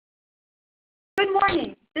Good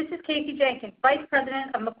morning. This is Casey Jenkins, Vice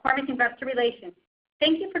President of McCormick Investor Relations.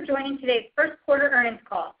 Thank you for joining today's first quarter earnings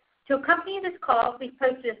call. To accompany this call, we've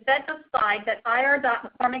posted a set of slides at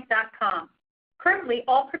ir.mccormick.com. Currently,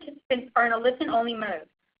 all participants are in a listen-only mode.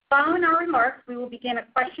 Following our remarks, we will begin a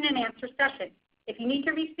question and answer session. If you need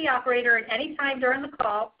to reach the operator at any time during the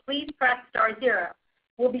call, please press *0.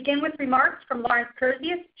 We'll begin with remarks from Lawrence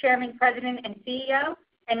Kurzius, Chairman, President, and CEO,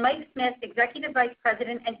 and Mike Smith, Executive Vice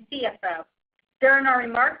President and CFO. During our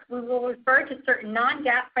remarks, we will refer to certain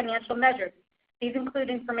non-GAAP financial measures. These include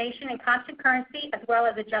information in constant currency as well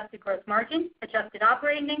as adjusted gross margin, adjusted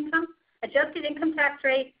operating income, adjusted income tax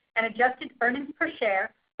rate, and adjusted earnings per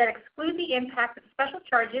share that exclude the impact of special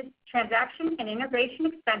charges, transaction and integration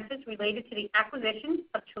expenses related to the acquisitions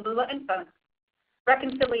of Cholula and FONA.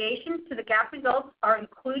 Reconciliations to the GAAP results are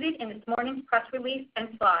included in this morning's press release and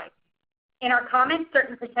slides. In our comments,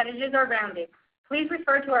 certain percentages are rounded. Please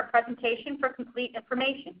refer to our presentation for complete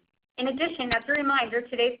information. In addition, as a reminder,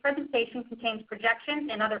 today's presentation contains projections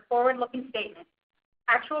and other forward-looking statements.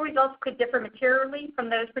 Actual results could differ materially from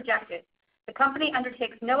those projected. The company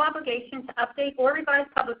undertakes no obligation to update or revise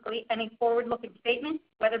publicly any forward-looking statements,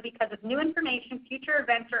 whether because of new information, future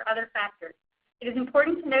events, or other factors. It is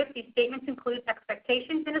important to note these statements include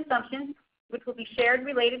expectations and assumptions which will be shared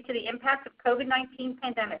related to the impact of COVID-19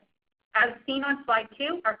 pandemic. As seen on slide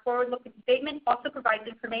 2, our forward-looking statement also provides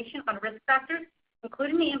information on risk factors,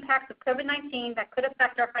 including the impacts of COVID-19 that could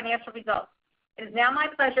affect our financial results. It is now my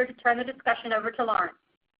pleasure to turn the discussion over to Lawrence.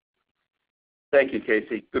 Thank you,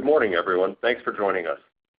 Casey. Good morning, everyone. Thanks for joining us.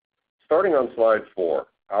 Starting on slide 4,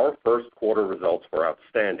 our first quarter results were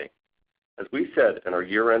outstanding. As we said in our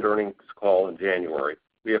year-end earnings call in January,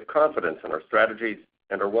 we have confidence in our strategies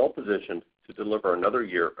and are well positioned to deliver another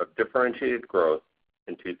year of differentiated growth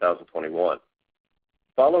in 2021.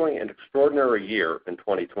 Following an extraordinary year in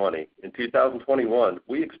 2020, in 2021,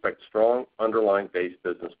 we expect strong underlying base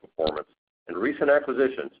business performance and recent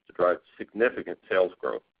acquisitions to drive significant sales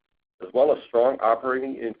growth, as well as strong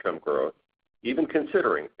operating income growth, even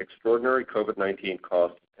considering extraordinary COVID-19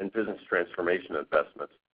 costs and business transformation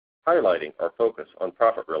investments, highlighting our focus on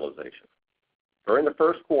profit realization. During the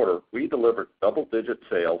first quarter, we delivered double-digit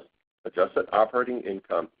sales, adjusted operating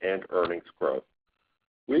income, and earnings growth.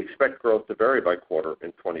 We expect growth to vary by quarter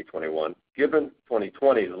in 2021, given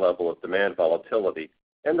 2020's level of demand volatility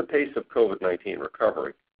and the pace of COVID-19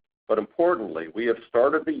 recovery. But importantly, we have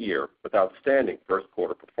started the year with outstanding first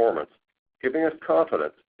quarter performance, giving us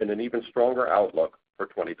confidence in an even stronger outlook for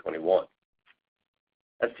 2021.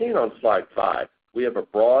 As seen on slide 5, we have a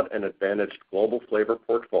broad and advantaged global flavor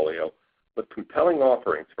portfolio with compelling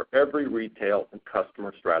offerings for every retail and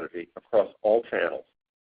customer strategy across all channels.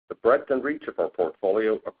 The breadth and reach of our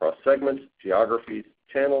portfolio across segments, geographies,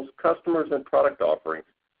 channels, customers, and product offerings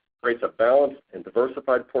creates a balanced and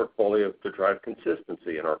diversified portfolio to drive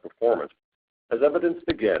consistency in our performance, as evidenced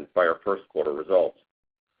again by our first quarter results.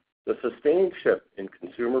 The sustained shift in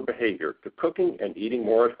consumer behavior to cooking and eating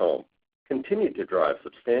more at home continued to drive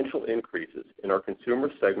substantial increases in our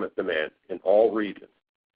consumer segment demand in all regions,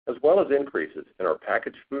 as well as increases in our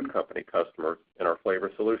packaged food company customers in our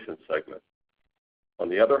Flavor Solutions segment. On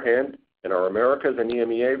the other hand, in our Americas and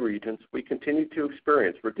EMEA regions, we continue to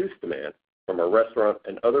experience reduced demand from our restaurant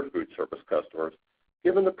and other food service customers,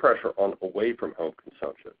 given the pressure on away-from-home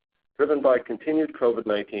consumption, driven by continued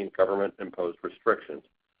COVID-19 government-imposed restrictions,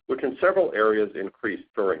 which in several areas increased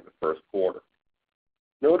during the first quarter.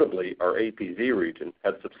 Notably, our APZ region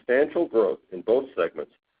had substantial growth in both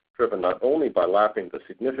segments, driven not only by lapping the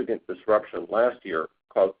significant disruption last year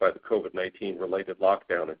caused by the COVID-19 related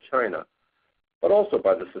lockdown in China, but also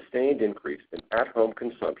by the sustained increase in at-home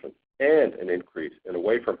consumption and an increase in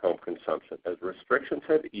away-from-home consumption as restrictions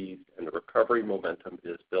have eased and the recovery momentum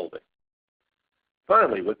is building.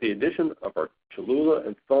 Finally, with the addition of our Cholula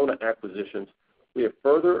and FONA acquisitions, we have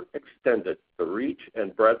further extended the reach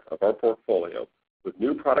and breadth of our portfolio with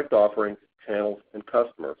new product offerings, channels, and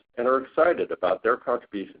customers, and are excited about their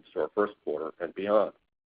contributions to our first quarter and beyond.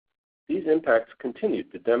 These impacts continue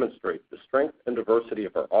to demonstrate the strength and diversity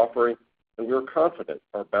of our offering, and we are confident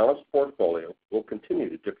our balanced portfolio will continue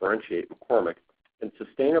to differentiate McCormick and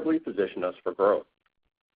sustainably position us for growth.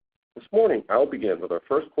 This morning, I'll begin with our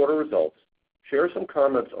first quarter results, share some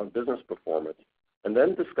comments on business performance, and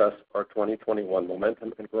then discuss our 2021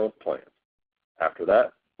 momentum and growth plans. After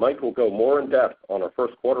that, Mike will go more in depth on our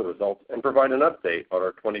first quarter results and provide an update on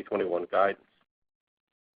our 2021 guidance.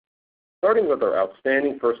 Starting with our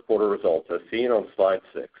outstanding first quarter results as seen on slide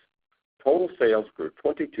 6, total sales grew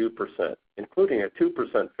 22%, including a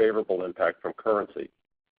 2% favorable impact from currency.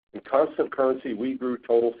 In constant currency, we grew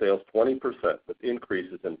total sales 20% with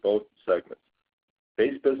increases in both segments,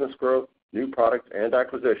 base business growth, new products, and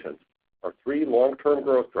acquisitions, our three long-term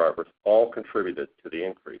growth drivers, all contributed to the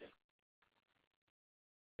increase.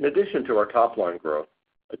 In addition to our top-line growth,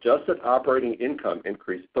 adjusted operating income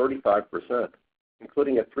increased 35%,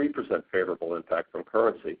 including a 3% favorable impact from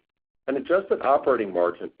currency, and adjusted operating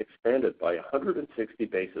margin expanded by 160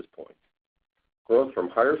 basis points. Growth from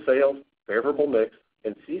higher sales, favorable mix,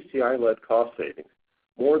 and CCI-led cost savings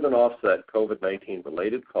more than offset COVID-19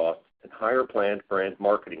 related costs and higher planned brand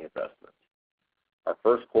marketing investments. Our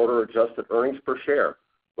first quarter adjusted earnings per share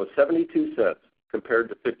was 72 cents compared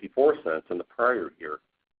to 54 cents in the prior year,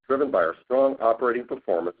 driven by our strong operating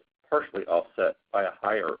performance, partially offset by a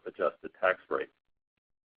higher adjusted tax rate.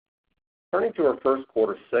 Turning to our first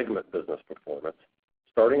quarter segment business performance,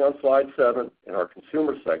 starting on slide 7, in our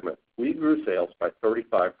consumer segment, we grew sales by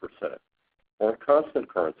 35%, or in constant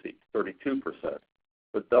currency, 32%,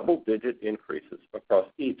 with double-digit increases across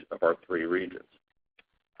each of our three regions.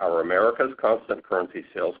 Our Americas constant currency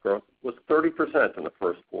sales growth was 30% in the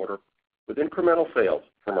first quarter, with incremental sales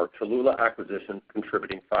from our Cholula acquisition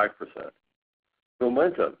contributing 5%. The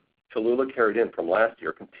momentum Cholula carried in from last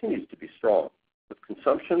year continues to be strong, with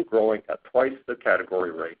consumption growing at twice the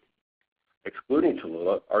category rate. Excluding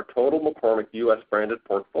Cholula, our total McCormick U.S. branded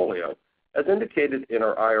portfolio, as indicated in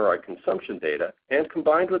our IRI consumption data and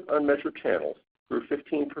combined with unmeasured channels, grew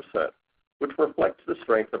 15%, which reflects the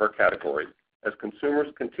strength of our categories as consumers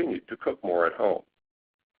continue to cook more at home.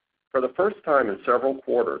 For the first time in several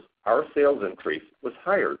quarters, our sales increase was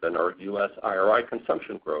higher than our U.S. IRI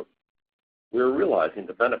consumption growth. We are realizing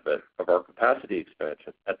the benefit of our capacity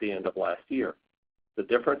expansion at the end of last year. The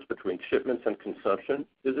difference between shipments and consumption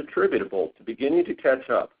is attributable to beginning to catch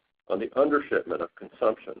up on the undershipment of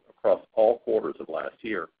consumption across all quarters of last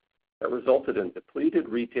year that resulted in depleted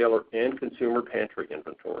retailer and consumer pantry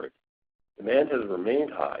inventories. Demand has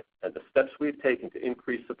remained high, and the steps we've taken to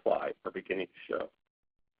increase supply are beginning to show.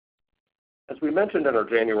 As we mentioned in our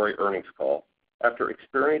January earnings call, after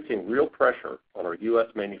experiencing real pressure on our U.S.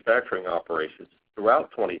 manufacturing operations throughout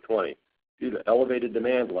 2020 due to elevated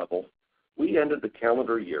demand levels, we ended the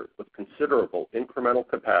calendar year with considerable incremental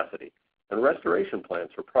capacity and restoration plans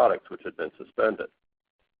for products which had been suspended.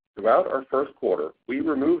 Throughout our first quarter, we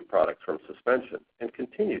removed products from suspension and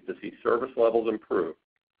continued to see service levels improve,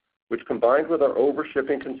 which combined with our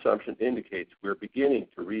overshipping consumption indicates we're beginning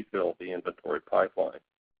to refill the inventory pipeline.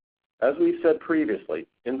 As we said previously,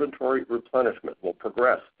 inventory replenishment will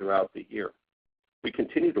progress throughout the year. We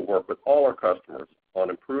continue to work with all our customers on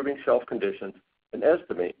improving shelf conditions and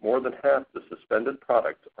estimate more than half the suspended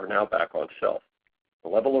products are now back on shelf. The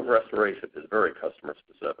level of restoration is very customer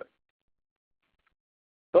specific.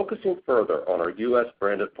 Focusing further on our U.S.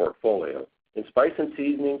 branded portfolio, in spice and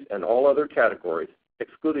seasonings and all other categories,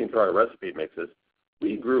 excluding dry recipe mixes,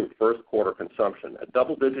 we grew first quarter consumption at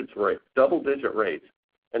double-digit rates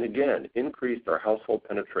and again increased our household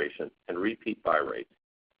penetration and repeat buy rates.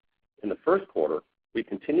 In the first quarter, we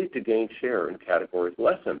continued to gain share in categories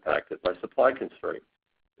less impacted by supply constraints,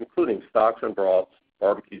 including stocks and broths,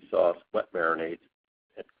 barbecue sauce, wet marinades,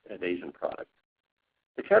 and Asian products.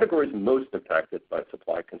 The categories most impacted by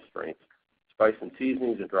supply constraints, spice and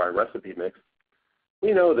seasonings and dry recipe mix,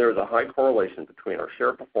 we know there is a high correlation between our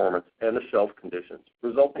share performance and the shelf conditions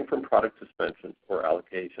resulting from product suspension or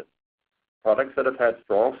allocation. Products that have had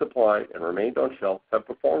strong supply and remained on shelf have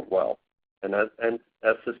performed well, and as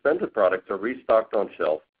suspended products are restocked on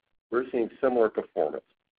shelf, we're seeing similar performance.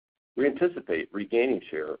 We anticipate regaining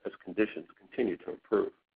share as conditions continue to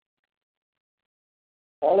improve.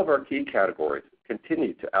 All of our key categories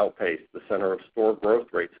continue to outpace the center of store growth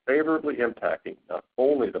rates, favorably impacting not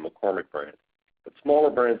only the McCormick brand, but smaller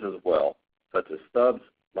brands as well, such as Stubbs,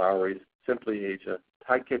 Lawry's, Simply Asia,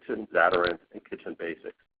 Thai Kitchen, Zatarain's, and Kitchen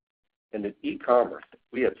Basics. And in e-commerce,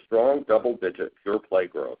 we had strong double-digit pure play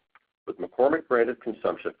growth, with McCormick branded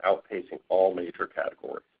consumption outpacing all major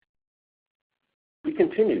categories. We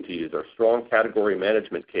continue to use our strong category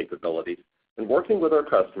management capabilities and working with our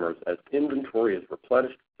customers as inventory is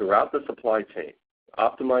replenished throughout the supply chain to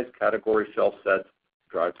optimize category shelf sets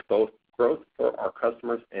to drive both growth for our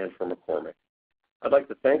customers and for McCormick. I'd like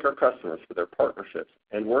to thank our customers for their partnerships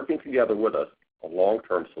and working together with us on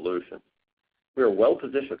long-term solutions. We are well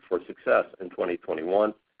positioned for success in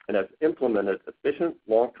 2021 and have implemented efficient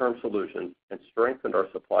long-term solutions and strengthened our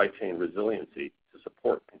supply chain resiliency to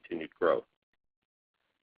support continued growth.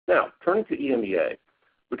 Now, turning to EMEA,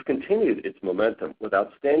 which continued its momentum with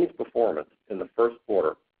outstanding performance in the first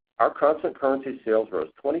quarter, our constant currency sales rose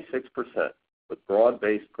 26% with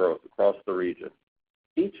broad-based growth across the region.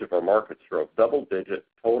 Each of our markets drove double-digit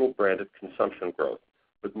total branded consumption growth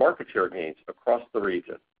with market share gains across the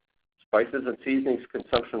region. Spices and seasonings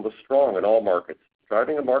consumption was strong in all markets,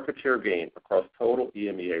 driving a market share gain across total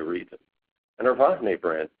EMEA region. And our Vahiné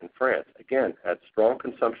brand in France again had strong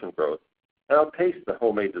consumption growth and outpaced the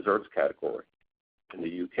homemade desserts category. In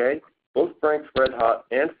the UK, both Frank's Red Hot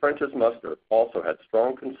and French's Mustard also had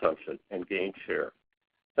strong consumption and gained share.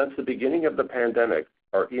 Since the beginning of the pandemic,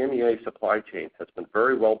 our EMEA supply chain has been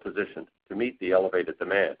very well positioned to meet the elevated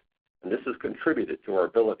demand, and this has contributed to our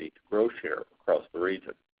ability to grow share across the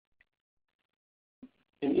region.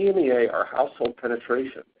 In EMEA, our household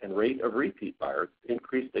penetration and rate of repeat buyers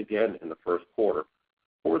increased again in the first quarter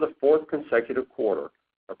for the fourth consecutive quarter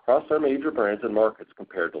across our major brands and markets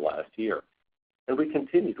compared to last year. And we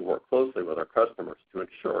continue to work closely with our customers to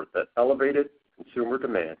ensure that elevated consumer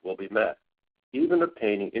demand will be met, even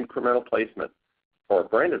obtaining incremental placement for our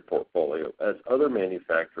branded portfolio as other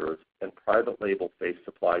manufacturers and private label face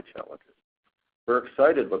supply challenges. We're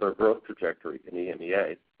excited with our growth trajectory in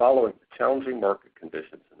EMEA following the challenging market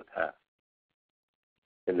conditions in the past.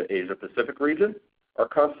 In the Asia Pacific region, our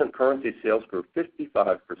constant currency sales grew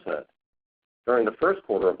 55%. During the first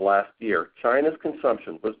quarter of last year, China's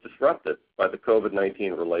consumption was disrupted by the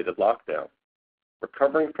COVID-19 related lockdown.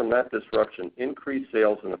 Recovering from that disruption increased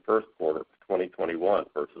sales in the first quarter of 2021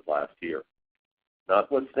 versus last year.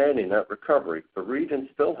 Notwithstanding that recovery, the region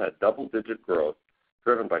still had double-digit growth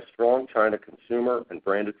driven by strong China consumer and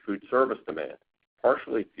branded food service demand,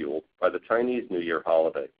 partially fueled by the Chinese New Year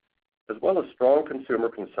holiday, as well as strong consumer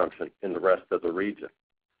consumption in the rest of the region.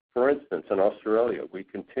 For instance, in Australia, we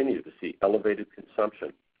continue to see elevated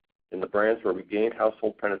consumption in the brands where we gained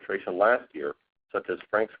household penetration last year, such as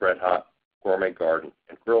Frank's Red Hot, Gourmet Garden,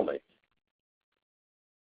 and Grill Mates.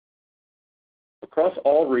 Across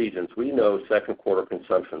all regions, we know second quarter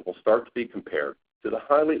consumption will start to be compared to the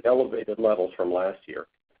highly elevated levels from last year.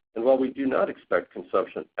 And while we do not expect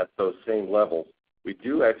consumption at those same levels, we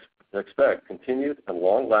do expect continued and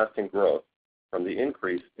long-lasting growth from the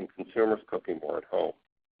increase in consumers cooking more at home.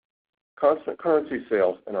 Constant currency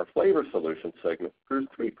sales in our Flavor Solutions segment grew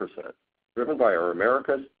 3%, driven by our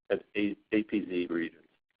Americas and APZ regions.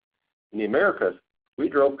 In the Americas, we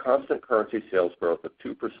drove constant currency sales growth of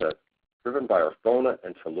 2%, driven by our FONA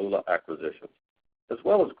and Cholula acquisitions, as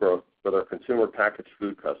well as growth with our consumer packaged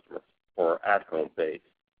food customers, or our at-home base.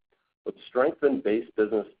 With strengthened base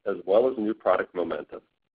business as well as new product momentum,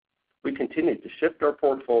 we continued to shift our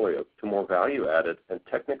portfolio to more value-added and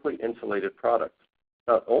technically insulated products,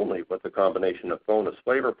 not only with the combination of FONA's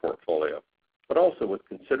flavor portfolio, but also with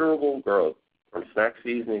considerable growth from snack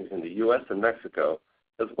seasonings in the U.S. and Mexico,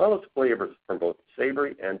 as well as flavors from both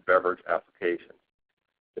savory and beverage applications.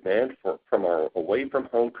 Demand from our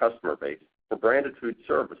away-from-home customer base for branded food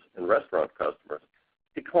service and restaurant customers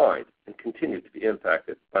declined and continued to be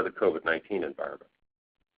impacted by the COVID-19 environment.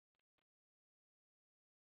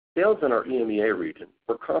 Sales in our EMEA region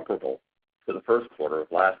were comparable to the first quarter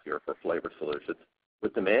of last year for Flavor Solutions,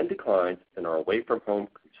 with demand declines in our away-from-home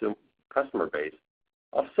customer base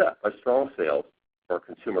offset by strong sales for our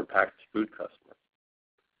consumer packaged food customers.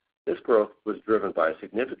 This growth was driven by a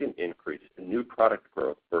significant increase in new product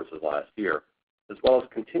growth versus last year, as well as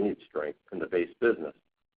continued strength in the base business,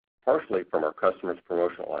 partially from our customers'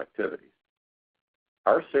 promotional activities.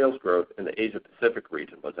 Our sales growth in the Asia Pacific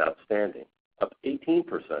region was outstanding, up 18%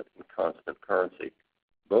 in constant currency.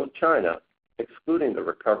 Both China, excluding the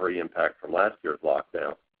recovery impact from last year's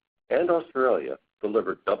lockdown, and Australia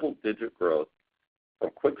delivered double-digit growth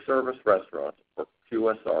from quick service restaurants or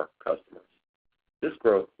QSR customers. This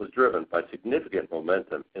growth was driven by significant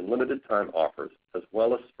momentum in limited time offers as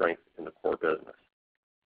well as strength in the core business.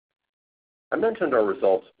 I mentioned our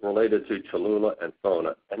results related to Cholula and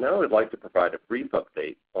FONA, and now I'd like to provide a brief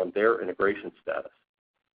update on their integration status.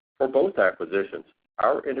 For both acquisitions,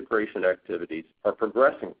 our integration activities are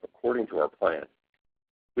progressing according to our plan.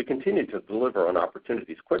 We continue to deliver on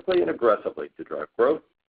opportunities quickly and aggressively to drive growth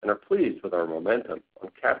and are pleased with our momentum on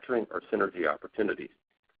capturing our synergy opportunities.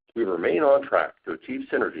 We remain on track to achieve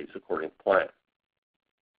synergies according to plan.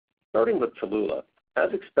 Starting with Cholula,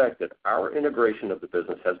 as expected, our integration of the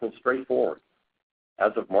business has been straightforward.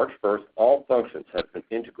 As of March 1st, all functions have been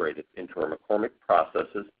integrated into our McCormick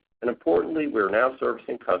processes, and importantly, we are now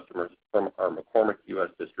servicing customers from our McCormick U.S.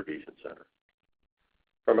 distribution center.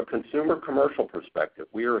 From a consumer commercial perspective,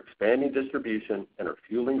 we are expanding distribution and are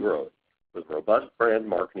fueling growth with robust brand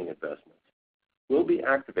marketing investments. We'll be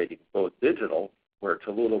activating both digital, where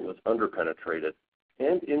Cholula was underpenetrated,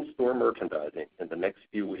 and in-store merchandising in the next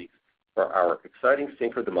few weeks for our exciting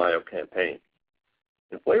Cinco de Mayo campaign.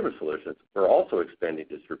 In Flavor Solutions, we're also expanding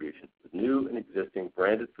distribution with new and existing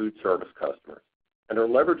branded food service customers and are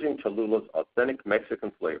leveraging Cholula's authentic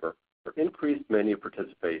Mexican flavor for increased menu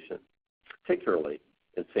participation, particularly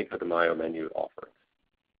in Cinco de Mayo menu offerings.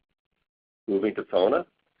 Moving to FONA,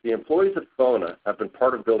 the employees at FONA have been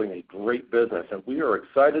part of building a great business, and we are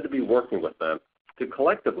excited to be working with them to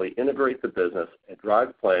collectively integrate the business and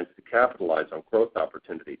drive plans to capitalize on growth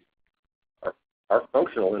opportunities. Our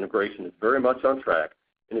functional integration is very much on track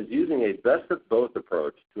and is using a best-of-both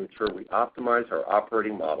approach to ensure we optimize our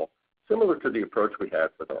operating model, similar to the approach we had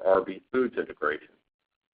with our RB Foods integration.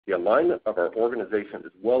 The alignment of our organization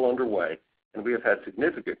is well underway, and we have had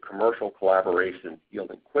significant commercial collaboration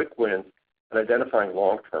yielding quick wins and identifying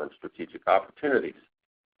long-term strategic opportunities.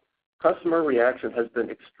 Customer reaction has been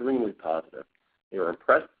extremely positive. They are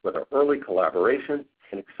impressed with our early collaboration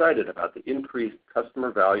and excited about the increased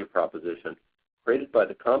customer value proposition created by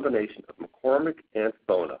the combination of McCormick and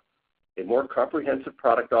FONA, a more comprehensive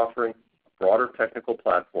product offering, a broader technical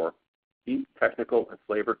platform, deep technical and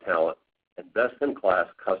flavor talent, and best-in-class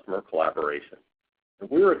customer collaboration. And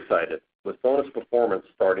we're excited with FONA's performance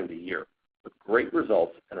starting the year, with great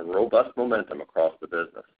results and a robust momentum across the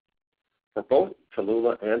business. For both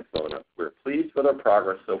Cholula and FONA, we're pleased with our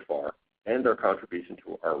progress so far and their contribution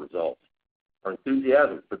to our results. Our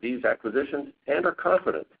enthusiasm for these acquisitions and our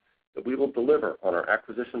confidence that we will deliver on our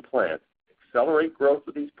acquisition plans, accelerate growth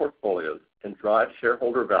of these portfolios, and drive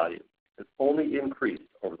shareholder value has only increased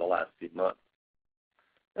over the last few months.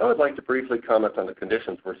 Now I'd like to briefly comment on the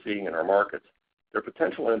conditions we're seeing in our markets, their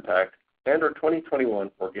potential impact, and our 2021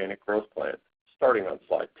 organic growth plans, starting on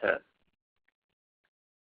slide 10.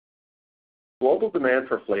 Global demand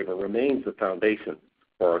for flavor remains the foundation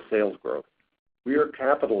for our sales growth. We are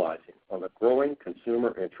capitalizing on the growing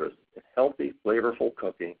consumer interest in healthy, flavorful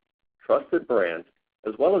cooking, trusted brands,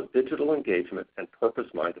 as well as digital engagement and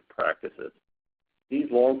purpose-minded practices. These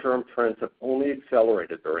long-term trends have only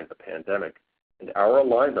accelerated during the pandemic, and our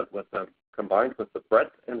alignment with them, combined with the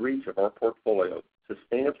breadth and reach of our portfolio,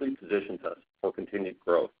 sustainably positions us for continued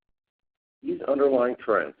growth. These underlying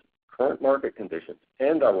trends, current market conditions,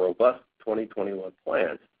 and our robust 2021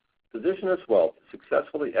 plans position us well to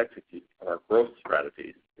successfully execute on our growth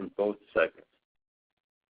strategies in both segments.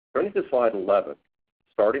 Turning to slide 11,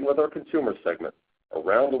 starting with our consumer segment,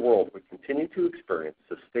 around the world we continue to experience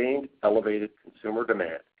sustained elevated consumer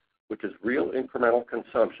demand, which is real incremental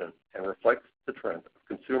consumption and reflects the trend of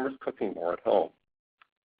consumers cooking more at home.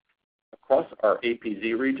 Across our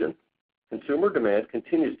APZ region, consumer demand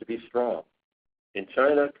continues to be strong. In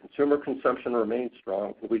China, consumer consumption remains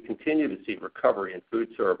strong, and we continue to see recovery in food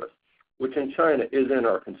service, which in China is in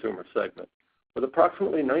our consumer segment, with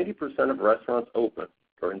approximately 90% of restaurants open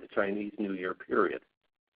during the Chinese New Year period.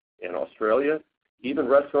 In Australia, even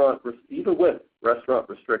with restaurant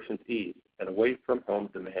restrictions eased and away-from-home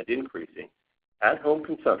demand increasing, at-home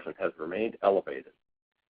consumption has remained elevated.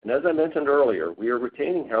 And as I mentioned earlier, we are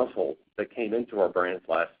retaining households that came into our brands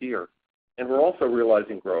last year, and we're also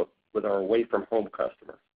realizing growth with our away-from-home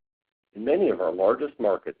customers. In many of our largest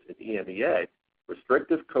markets in EMEA,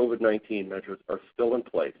 restrictive COVID-19 measures are still in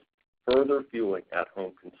place, further fueling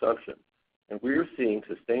at-home consumption, and we are seeing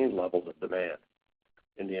sustained levels of demand.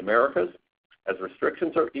 In the Americas, as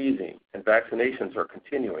restrictions are easing and vaccinations are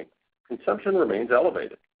continuing, consumption remains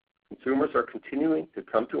elevated. Consumers are continuing to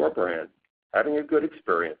come to our brands, having a good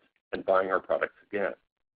experience, and buying our products again.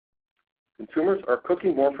 Consumers are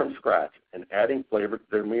cooking more from scratch and adding flavor to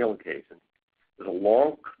their meal occasions.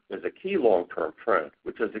 Is a key long-term trend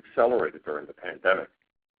which has accelerated during the pandemic.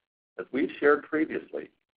 As we've shared previously,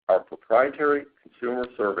 our proprietary consumer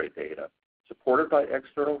survey data, supported by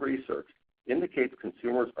external research, indicates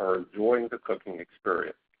consumers are enjoying the cooking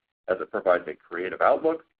experience as it provides a creative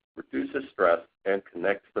outlook, reduces stress, and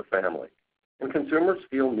connects the family. And consumers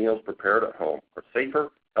feel meals prepared at home are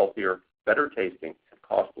safer, healthier, better tasting, and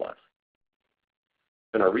cost less.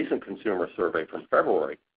 In our recent consumer survey from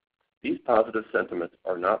February, these positive sentiments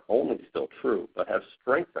are not only still true, but have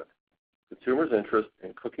strengthened. Consumers' interest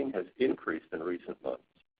in cooking has increased in recent months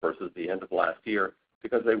versus the end of last year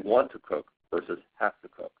because they want to cook versus have to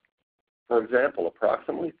cook. For example,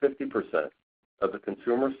 approximately 50% of the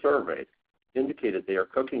consumers surveyed indicated they are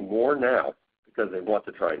cooking more now because they want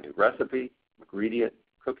to try a new recipe, ingredient,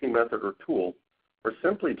 cooking method, or tool, or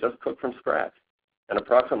simply just cook from scratch. And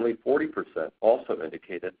approximately 40% also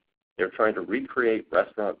indicated they're trying to recreate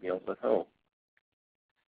restaurant meals at home.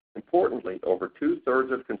 Importantly, over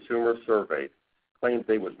 2/3 of consumers surveyed claimed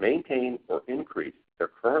they would maintain or increase their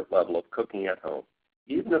current level of cooking at home,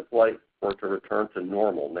 even if life were to return to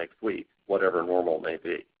normal next week, whatever normal may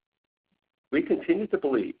be. We continue to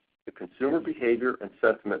believe the consumer behavior and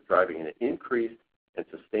sentiment driving an increased and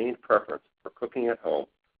sustained preference for cooking at home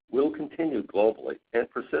will continue globally and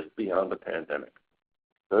persist beyond the pandemic.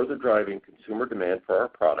 further driving consumer demand for our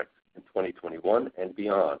products in 2021 and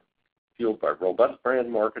beyond, fueled by robust brand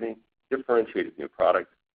marketing, differentiated new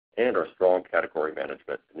products, and our strong category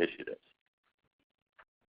management initiatives.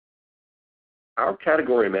 Our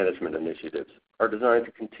category management initiatives are designed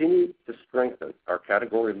to continue to strengthen our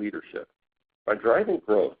category leadership by driving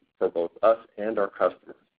growth for both us and our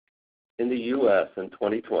customers. In the U.S. in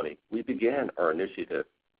 2020, we began our initiative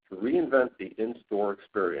to reinvent the in-store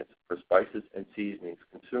experience for spices and seasonings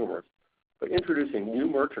consumers by introducing new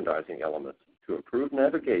merchandising elements to improve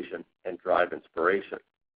navigation and drive inspiration,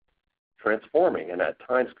 transforming an at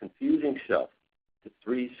times confusing shelf to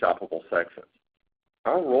 3 shoppable sections.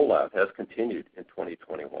 Our rollout has continued in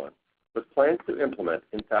 2021 with plans to implement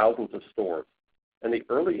in thousands of stores, and the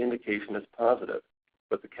early indication is positive,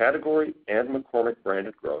 with the category and McCormick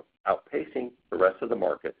branded growth outpacing the rest of the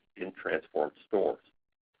market in transformed stores.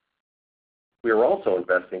 We are also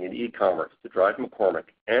investing in e-commerce to drive McCormick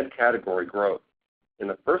and category growth. In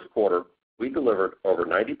the first quarter, we delivered over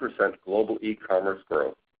 90% global e-commerce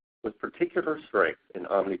growth, with particular strength in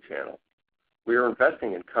omnichannel. We are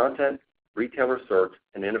investing in content, retailer search,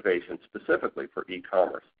 and innovation specifically for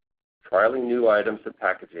e-commerce, trialing new items and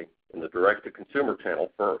packaging in the direct-to-consumer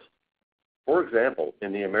channel first. For example,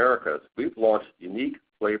 in the Americas, we've launched unique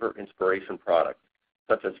flavor inspiration products,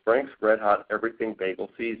 such as Frank's Red Hot Everything Bagel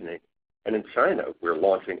Seasoning, and in China, we're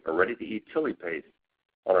launching a ready-to-eat chili paste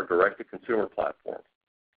on our direct-to-consumer platform.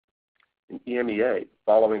 In EMEA,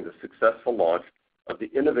 following the successful launch of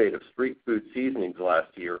the innovative street food seasonings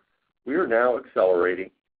last year, we are now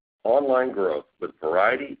accelerating online growth with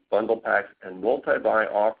variety, bundle packs, and multi-buy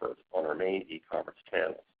offers on our main e-commerce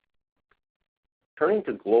channels. Turning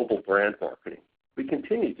to global brand marketing, we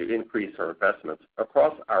continue to increase our investments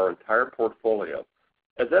across our entire portfolio,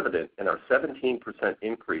 as evident in our 17%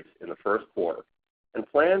 increase in the first quarter, and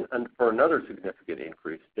plan for another significant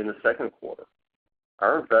increase in the second quarter.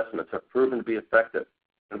 Our investments have proven to be effective,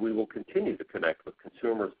 and we will continue to connect with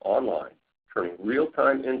consumers online, turning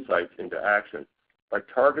real-time insights into action by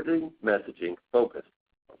targeting messaging focused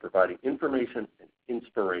on providing information and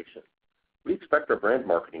inspiration. We expect our brand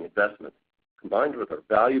marketing investments, combined with our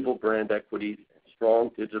valuable brand equities and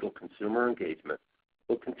strong digital consumer engagement,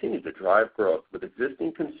 will continue to drive growth with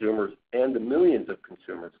existing consumers and the millions of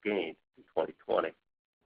consumers gained in 2020.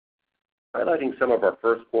 Highlighting some of our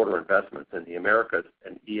first quarter investments in the Americas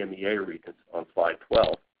and EMEA regions on slide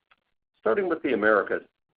 12. Starting with the Americas,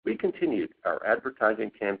 we continued our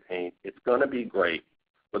advertising campaign, It's Gonna Be Great,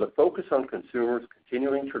 with a focus on consumers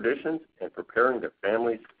continuing traditions and preparing their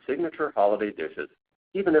family's signature holiday dishes,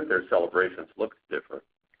 even if their celebrations look different.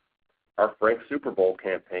 Our Frank's Super Bowl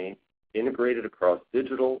campaign, integrated across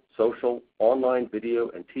digital, social, online video,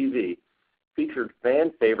 and TV, featured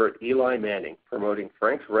fan favorite Eli Manning promoting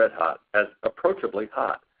Frank's Red Hot as approachably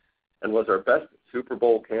hot, and was our best Super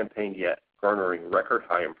Bowl campaign yet, garnering record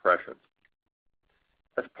high impressions.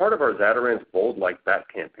 As part of our Zatarain's Bold Like That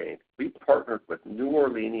campaign, we partnered with New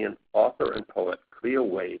Orleanian author and poet Cleo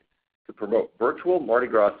Wade to promote virtual Mardi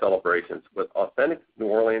Gras celebrations with authentic New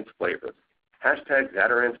Orleans flavors,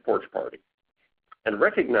 #Zatarain's Porch Party. And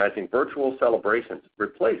recognizing virtual celebrations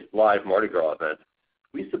replaced live Mardi Gras events,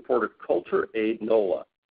 we supported Culture Aid NOLA,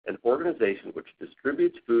 an organization which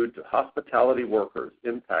distributes food to hospitality workers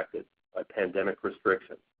impacted by pandemic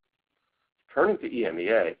restrictions. Turning to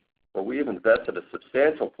EMEA, where we have invested a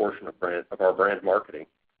substantial portion of our brand marketing,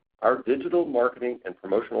 our digital marketing and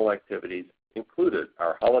promotional activities included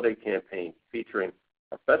our holiday campaign featuring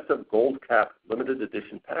a festive gold cap limited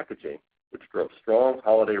edition packaging, which drove strong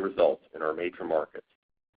holiday results in our major markets.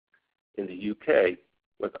 In the UK,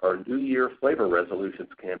 with our New Year Flavor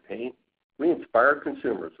Resolutions campaign, we inspired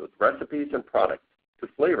consumers with recipes and products to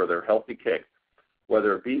flavor their healthy cake,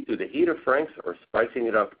 whether it be through the heat of Frank's or spicing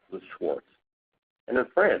it up with Schwartz. And in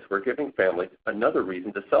France, we're giving families another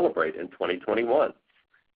reason to celebrate in 2021.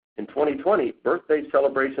 In 2020, birthday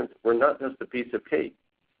celebrations were not just a piece of cake.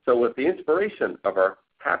 So with the inspiration of our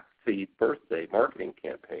Happy Birthday marketing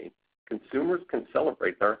campaign, consumers can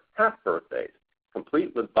celebrate their half birthdays,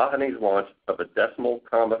 complete with Vahiné's launch of a decimal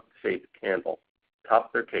comma-shaped candle,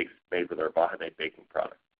 top their cakes made with our Vahiné baking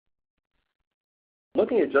products.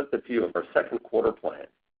 Looking at just a few of our second quarter plans,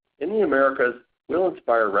 in the Americas, we'll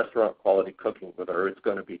inspire restaurant quality cooking with our It's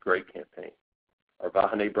Gonna Be Great campaign. Our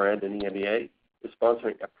Vahiné brand in EMEA is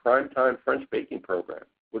sponsoring a primetime French baking program,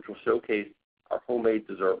 which will showcase our homemade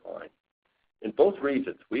dessert line. In both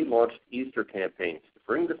regions, we launched Easter campaigns to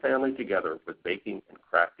bring the family together with baking and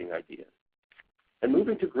crafting ideas. And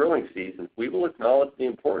moving to grilling season, we will acknowledge the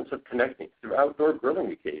importance of connecting through outdoor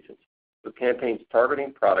grilling occasions with campaigns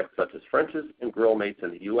targeting products such as French's and Grill Mates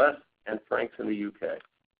in the U.S. and Frank's in the U.K.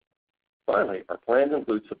 Finally, our plans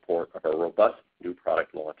include support of our robust new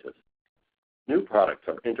product launches. New products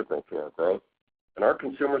are integral to our growth. In our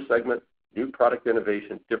consumer segment, new product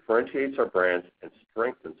innovation differentiates our brands and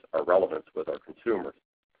strengthens our relevance with our consumers.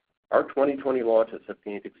 Our 2020 launches have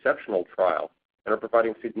gained exceptional trial and are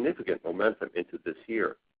providing significant momentum into this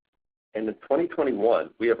year. And in 2021,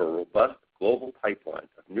 we have a robust global pipeline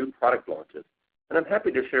of new product launches, and I'm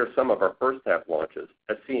happy to share some of our first half launches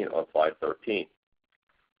as seen on slide 13.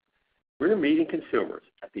 We're meeting consumers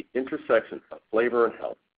at the intersection of flavor and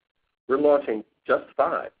health. We're launching just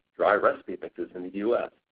 5 dry recipe mixes in the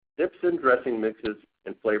U.S., dips and dressing mixes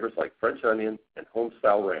in flavors like French onion and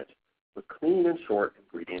home-style ranch with clean and short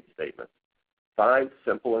ingredient statements. 5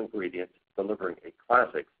 simple ingredients delivering a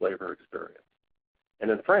classic flavor experience.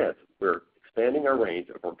 And in France, we're expanding our range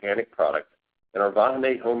of organic products in our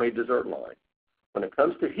Vahiné homemade dessert line. When it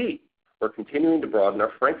comes to heat, we're continuing to broaden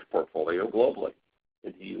our Frank's portfolio globally.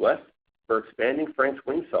 In the U.S., we're expanding Frank's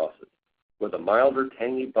wing sauces with a milder,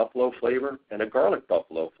 tangy buffalo flavor and a garlic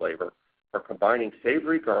buffalo flavor for combining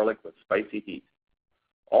savory garlic with spicy heat.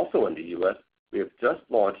 Also in the U.S., we have just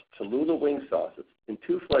launched Cholula wing sauces in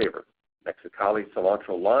 2 flavors, Mexicali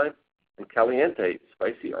cilantro lime and Caliente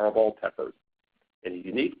spicy arbol peppers, in a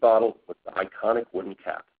unique bottle with the iconic wooden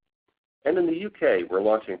cap. And in the UK, we're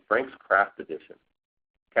launching Frank's Craft Edition,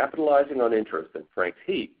 capitalizing on interest in Frank's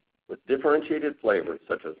heat with differentiated flavors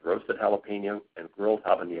such as roasted jalapeno and grilled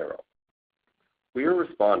habanero. We are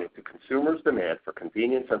responding to consumers' demand for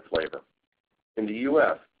convenience and flavor. In the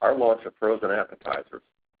U.S., our launch of frozen appetizers,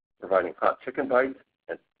 providing hot chicken bites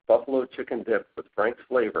and buffalo chicken dip with Frank's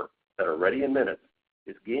flavor that are ready in minutes,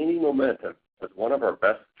 is gaining momentum as one of our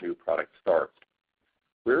best new product starts.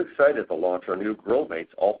 We're excited to launch our new Grill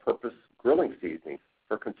Mates all-purpose grilling seasonings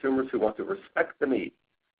for consumers who want to respect the meat.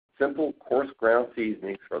 Simple, coarse ground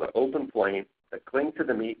seasonings for the open flame that cling to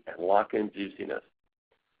the meat and lock in juiciness.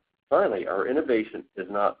 Finally, our innovation is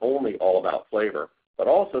not only all about flavor, but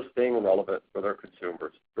also staying relevant with our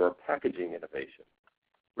consumers through our packaging innovation.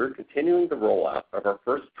 We're continuing the rollout of our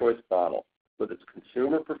First Choice bottle with its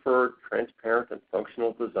consumer-preferred, transparent, and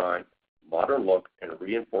functional design, modern look, and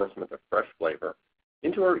reinforcement of fresh flavor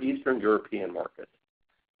into our Eastern European markets.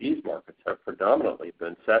 These markets have predominantly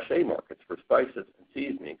been sachet markets for spices and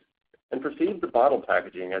seasonings and perceive the bottle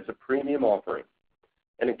packaging as a premium offering.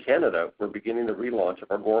 And in Canada, we're beginning the relaunch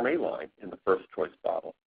of our gourmet line in the First Choice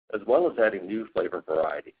bottle, as well as adding new flavor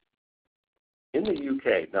varieties. In the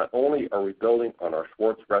UK, not only are we building on our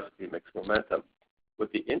Schwartz recipe mix momentum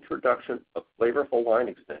with the introduction of flavorful line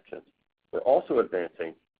extensions, we're also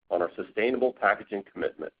advancing on our sustainable packaging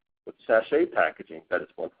commitment with sachet packaging that is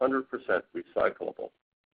 100% recyclable.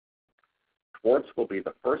 Schwartz will be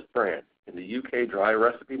the first brand in the UK dry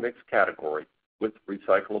recipe mix category with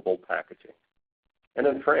recyclable packaging. And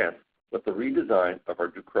in France, with the redesign of our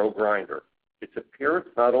Ducros grinder, its appearance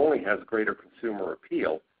not only has greater consumer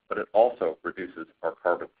appeal, but it also reduces our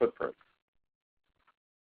carbon footprint.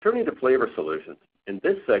 Turning to flavor solutions, in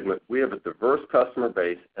this segment, we have a diverse customer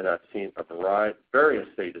base and have seen various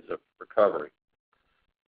stages of recovery.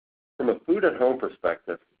 From a food at home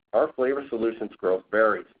perspective, our flavor solutions growth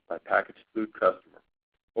varies by packaged food customer.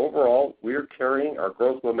 Overall, we are carrying our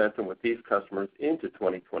growth momentum with these customers into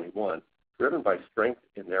 2021, driven by strength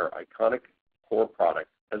in their iconic core products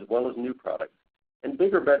as well as new products and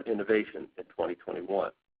bigger bet innovation in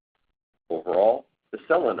 2021. Overall, the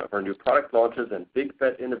sell-in of our new product launches and big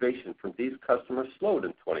bet innovation from these customers slowed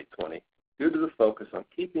in 2020 due to the focus on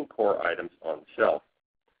keeping core items on the shelf.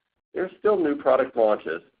 There are still new product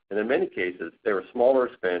launches, and in many cases, they were smaller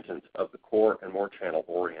expansions of the core and more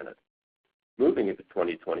channel-oriented. Moving into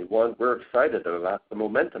 2021, we're excited about the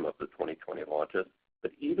momentum of the 2020 launches,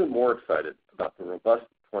 but even more excited about the robust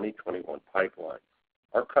 2021 pipeline.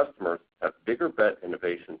 Our customers have bigger bet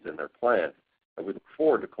innovations in their plans, and we look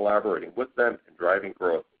forward to collaborating with them and driving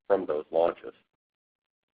growth from those launches.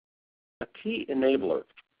 A key enabler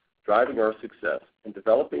driving our success in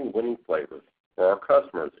developing winning flavors for our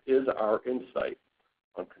customers is our insight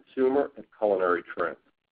on consumer and culinary trends.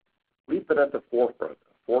 We've been at the forefront of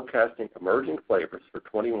forecasting emerging flavors for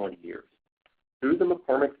 21 years. Through the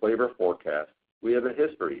McCormick Flavor Forecast, we have a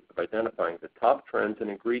history of identifying the top trends and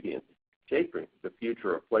ingredients shaping the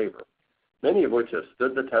future of flavor, many of which have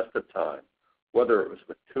stood the test of time, whether it was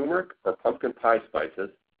with turmeric or pumpkin pie spices,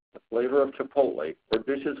 the flavor of chipotle, or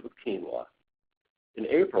dishes with quinoa. In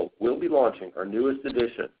April, we'll be launching our newest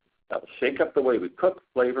edition that will shake up the way we cook,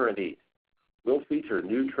 flavor, and eat. We'll feature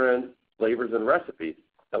new trends, flavors, and recipes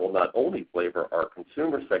that will not only flavor our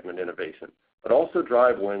consumer segment innovation, but also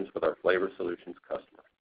drive wins with our flavor solutions customers.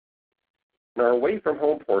 In our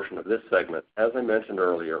away-from-home portion of this segment, as I mentioned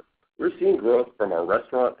earlier, We're seeing growth from our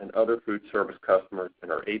restaurant and other food service customers in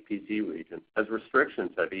our APZ region as restrictions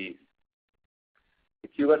have eased. The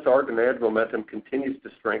QSR demand momentum continues to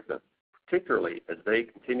strengthen, particularly as they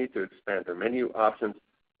continue to expand their menu options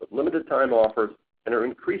with limited time offers and are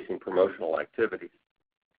increasing promotional activities.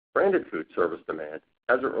 Branded food service demand,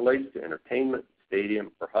 as it relates to entertainment,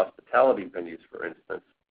 stadium, or hospitality venues, for instance,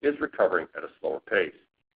 is recovering at a slower pace.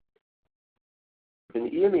 In the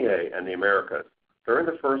EMEA and the Americas, during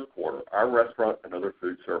the first quarter, our restaurant and other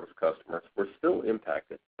food service customers were still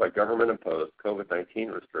impacted by government-imposed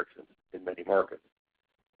COVID-19 restrictions in many markets.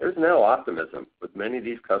 There's now optimism with many of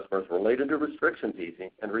these customers related to restrictions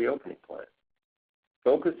easing and reopening plans.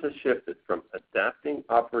 Focus has shifted from adapting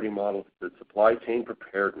operating models to supply chain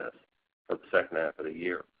preparedness for the second half of the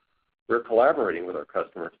year. We're collaborating with our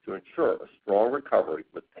customers to ensure a strong recovery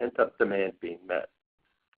with pent-up demand being met.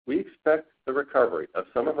 We expect the recovery of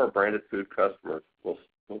some of our branded food customers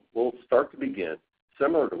will start to begin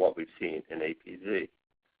similar to what we've seen in APZ.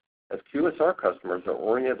 As QSR customers are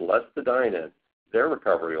oriented less to dine-in, their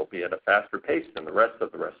recovery will be at a faster pace than the rest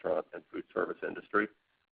of the restaurant and food service industry.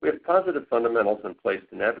 We have positive fundamentals in place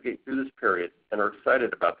to navigate through this period and are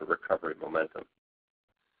excited about the recovery momentum.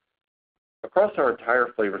 Across our entire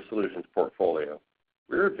Flavor Solutions portfolio,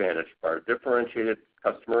 we're advantaged by our differentiated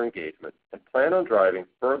customer engagement and plan on driving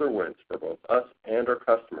further wins for both us and our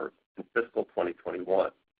customers in fiscal 2021.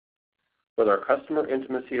 With our customer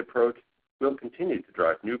intimacy approach, we'll continue to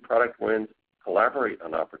drive new product wins, collaborate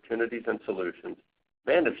on opportunities and solutions,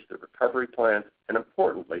 manage the recovery plans, and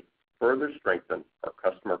importantly, further strengthen our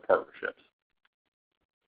customer partnerships.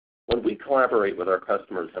 When we collaborate with our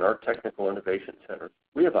customers in our technical innovation centers,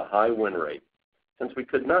 we have a high win rate. Since we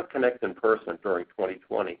could not connect in person during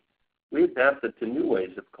 2020, we adapted to new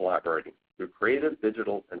ways of collaborating through creative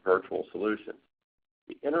digital and virtual solutions.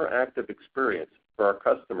 The interactive experience for our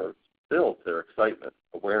customers builds their excitement,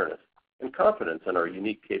 awareness, and confidence in our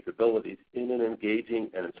unique capabilities in an engaging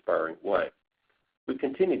and inspiring way. We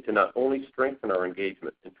continue to not only strengthen our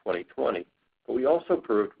engagement in 2020, but we also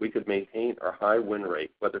proved we could maintain our high win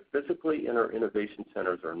rate, whether physically in our innovation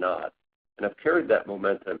centers or not, and have carried that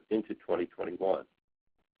momentum into 2021.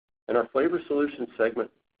 In our Flavor Solutions segment,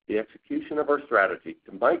 the execution of our strategy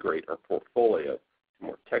to migrate our portfolio to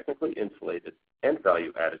more technically insulated and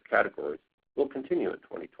value-added categories will continue in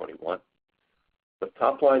 2021. With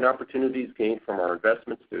top-line opportunities gained from our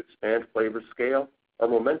investments to expand flavor scale, our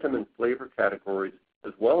momentum in flavor categories,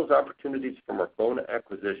 as well as opportunities from our FONA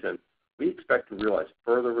acquisition, we expect to realize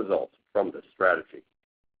further results from this strategy.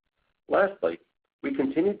 Lastly, we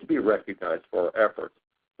continue to be recognized for our efforts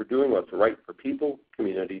for doing what's right for people,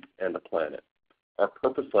 communities, and the planet, our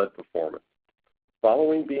purpose-led performance.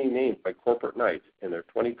 Following being named by Corporate Knights in their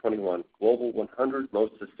 2021 Global 100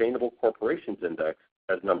 Most Sustainable Corporations Index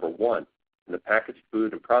as number 1 in the packaged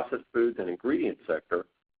food and processed foods and ingredients sector,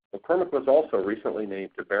 McCormick was also recently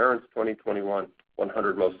named to Barron's 2021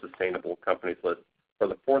 100 Most Sustainable Companies list for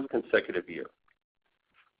the 4th consecutive year.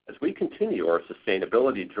 As we continue our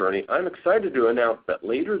sustainability journey, I'm excited to announce that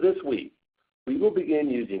later this week, we will begin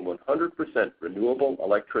using 100% renewable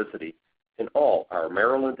electricity in all our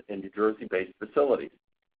Maryland and New Jersey-based facilities.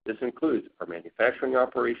 This includes our manufacturing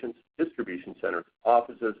operations, distribution centers,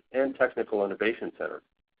 offices, and technical innovation centers,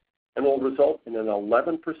 and will result in an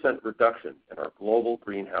 11% reduction in our global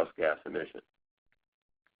greenhouse gas emissions.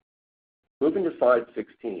 Moving to slide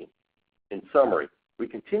 16. In summary, we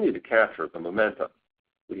continue to capture the momentum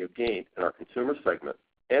we have gained in our consumer segment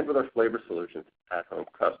and with our Flavor Solutions at-home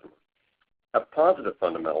customers, have positive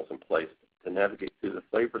fundamentals in place to navigate through the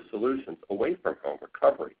Flavor Solutions away-from-home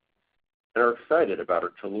recovery, and are excited about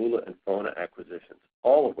our Cholula and FONA acquisitions,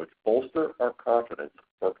 all of which bolster our confidence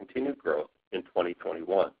for continued growth in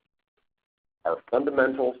 2021. Our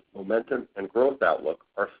fundamentals, momentum, and growth outlook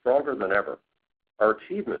are stronger than ever. Our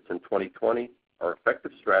achievements in 2020, our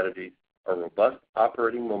effective strategies, our robust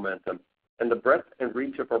operating momentum, and the breadth and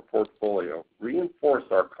reach of our portfolio reinforce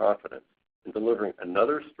our confidence in delivering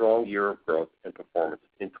another strong year of growth and performance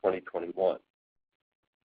in 2021.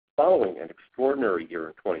 Following an extraordinary year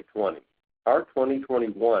in 2020, our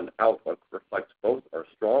 2021 outlook reflects both our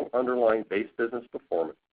strong underlying base business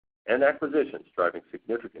performance and acquisitions driving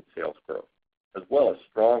significant sales growth, as well as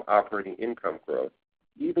strong operating income growth,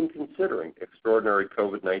 even considering extraordinary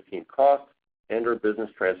COVID-19 costs and our business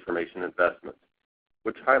transformation investments,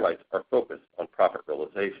 which highlights our focus on profit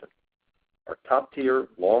realization. Our top-tier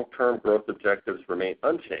long-term growth objectives remain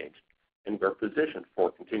unchanged, and we're positioned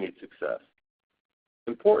for continued success.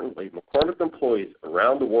 Importantly, McCormick employees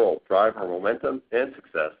around the world drive our momentum and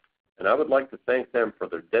success, and I would like to thank them for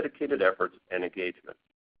their dedicated efforts and engagement.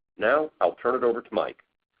 Now, I'll turn it over to Mike.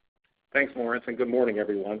 Thanks, Lawrence, and good morning,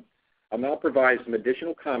 everyone. I'll now provide some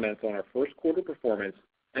additional comments on our first quarter performance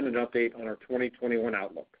and an update on our 2021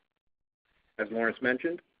 outlook. As Lawrence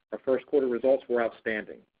mentioned, our first quarter results were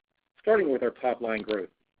outstanding. Starting with our top-line growth,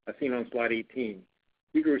 as seen on slide 18,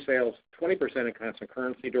 we grew sales 20% in constant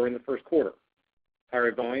currency during the first quarter.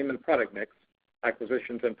 Higher volume and product mix,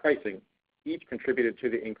 acquisitions, and pricing each contributed to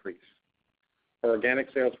the increase. Our organic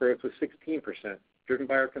sales growth was 16%, driven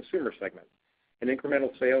by our consumer segment, and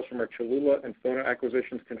incremental sales from our Cholula and FONA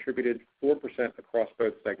acquisitions contributed 4% across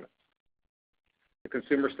both segments. The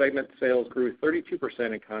consumer segment sales grew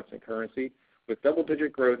 32% in constant currency, with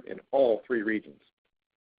double-digit growth in all three regions.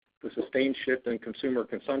 The sustained shift in consumer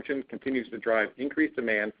consumption continues to drive increased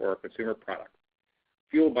demand for our consumer products,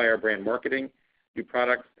 fueled by our brand marketing, new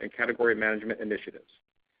products, and category management initiatives,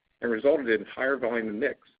 and resulted in higher volume and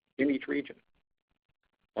mix in each region.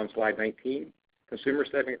 On slide 19, consumer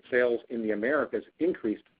segment sales in the Americas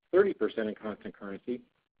increased 30% in constant currency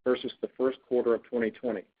versus the first quarter of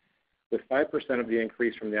 2020, with 5% of the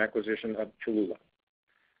increase from the acquisition of Cholula.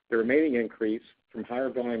 The remaining increase from higher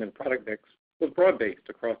volume and product mix was broad-based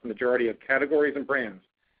across the majority of categories and brands,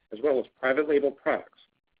 as well as private label products,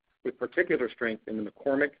 with particular strength in the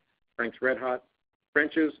McCormick, Frank's RedHot,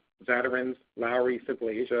 French's, Zatarain's, Lawry, Simple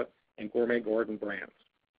Asia, and Gourmet Garden brands.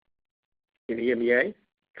 In EMEA,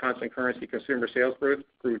 constant currency consumer sales growth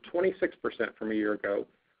grew 26% from a year ago,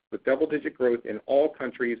 with double-digit growth in all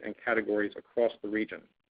countries and categories across the region.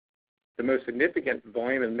 The most significant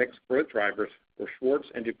volume and mix growth drivers were Schwartz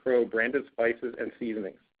and Ducros branded spices and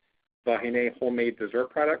seasonings, Vahiné homemade dessert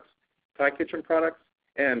products, Thai kitchen products,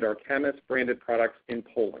 and our Kamis branded products in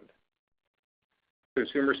Poland.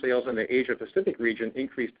 Consumer sales in the Asia-Pacific region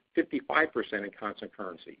increased 55% in constant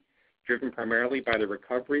currency, driven primarily by the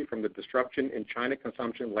recovery from the disruption in China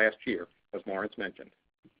consumption last year, as Lawrence mentioned.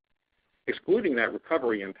 Excluding that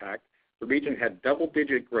recovery impact, the region had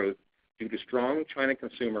double-digit growth due to strong China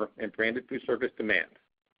consumer and branded food service demand,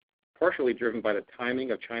 partially driven by the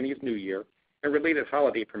timing of Chinese New Year and related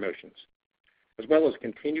holiday promotions, as well as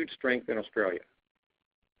continued strength in Australia.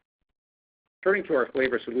 Turning to our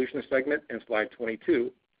Flavor Solutions segment in slide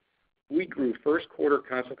 22, we grew first quarter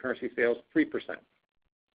constant currency sales 3%.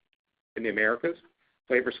 In the Americas,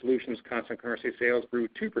 Flavor Solutions constant currency sales grew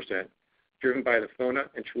 2%, driven by the FONA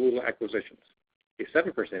and Cholula acquisitions, a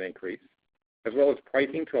 7% increase, as well as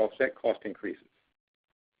pricing to offset cost increases.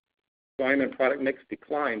 Volume and product mix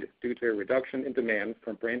declined due to a reduction in demand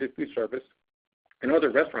from branded food service and other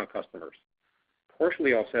restaurant customers,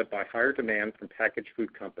 partially offset by higher demand from packaged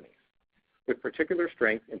food companies, with particular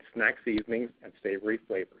strength in snack seasonings and savory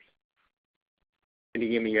flavors. In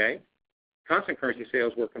EMEA, constant currency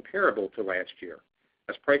sales were comparable to last year,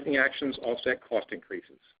 as pricing actions offset cost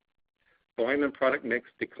increases. Volume and product mix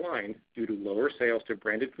declined due to lower sales to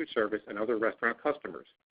branded food service and other restaurant customers,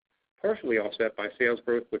 partially offset by sales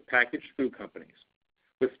growth with packaged food companies,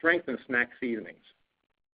 with strength in snack seasonings.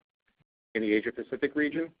 In the Asia-Pacific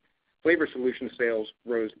region, Flavor Solutions sales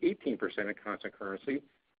rose 18% in constant currency,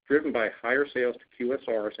 driven by higher sales to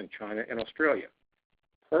QSRs in China and Australia,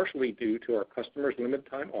 partially due to our customers' limited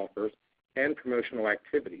time offers and promotional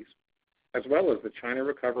activities, as well as the China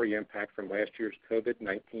recovery impact from last year's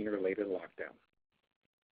COVID-19 related lockdown.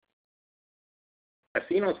 As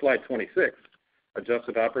seen on slide 26,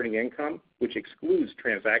 adjusted operating income, which excludes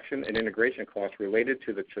transaction and integration costs related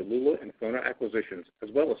to the Cholula and FONA acquisitions, as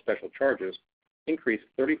well as special charges, increased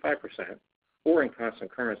 35%, or in constant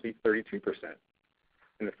currency, 32%,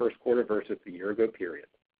 in the first quarter versus the year-ago period.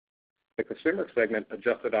 The consumer segment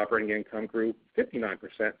adjusted operating income grew 59%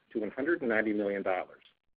 to $190 million.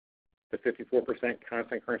 The 54%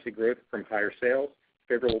 constant currency growth from higher sales,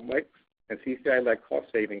 favorable mix, and CCI-led cost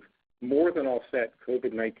savings more than offset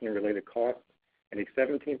COVID-19 related costs and a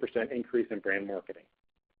 17% increase in brand marketing.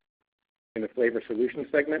 In the Flavor Solutions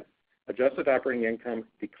segment, adjusted operating income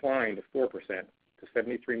declined 4% to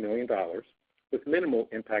 $73 million, with minimal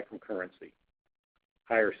impact from currency.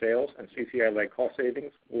 Higher sales and CCI-led cost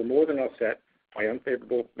savings were more than offset by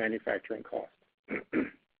unfavorable manufacturing costs.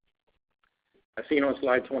 As seen on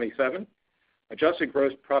slide 27, adjusted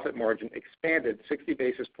gross profit margin expanded 60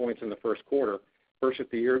 basis points in the first quarter versus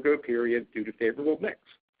the year-ago period due to favorable mix,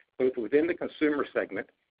 both within the consumer segment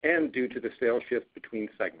and due to the sales shift between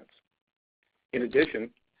segments. In addition,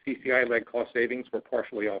 CCI-led cost savings were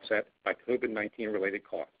partially offset by COVID-19 related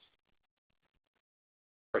costs.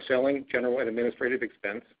 Our selling, general, and administrative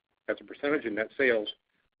expense as a percentage of net sales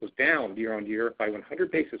was down year-on-year by 100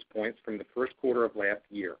 basis points from the first quarter of last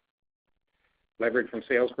year. Leverage from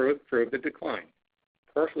sales growth drove the decline,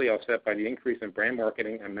 partially offset by the increase in brand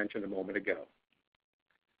marketing I mentioned a moment ago.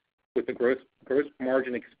 With the gross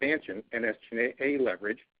margin expansion and SG&A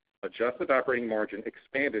leverage, adjusted operating margin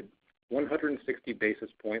expanded 160 basis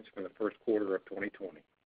points from the first quarter of 2020.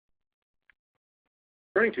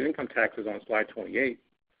 Turning to income taxes on slide 28,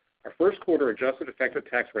 our first quarter adjusted effective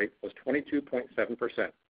tax rate was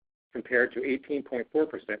 22.7%, compared to 18.4%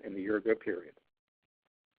 in the year-ago period.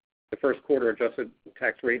 The first quarter adjusted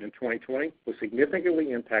tax rate in 2020 was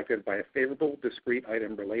significantly impacted by a favorable discrete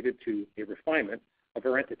item related to a refinement of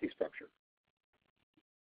our entity structure.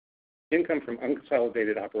 Income from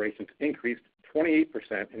unconsolidated operations increased 28%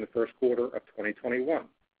 in the first quarter of 2021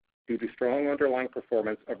 due to strong underlying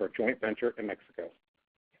performance of our joint venture in Mexico.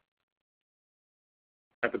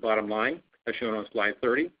 At the bottom line, as shown on slide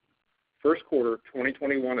 30, first quarter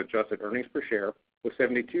 2021 adjusted earnings per share was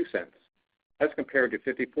 72 cents, as compared to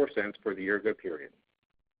 54 cents for the year-ago period.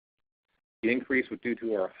 The increase was due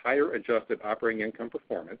to our higher adjusted operating income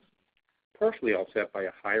performance, partially offset by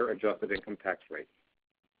a higher adjusted income tax rate.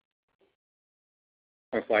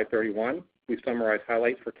 On slide 31, we summarize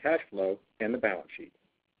highlights for cash flow and the balance sheet.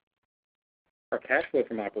 Our cash flow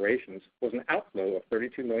from operations was an outflow of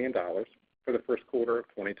 $32 million for the first quarter of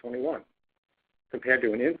 2021, compared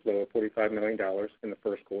to an inflow of $45 million in the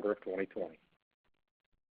first quarter of 2020.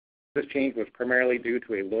 This change was primarily due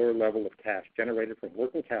to a lower level of cash generated from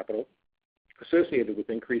working capital associated with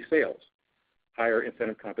increased sales, higher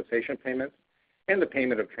incentive compensation payments, and the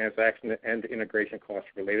payment of transaction and integration costs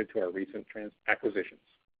related to our recent acquisitions.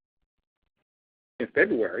 In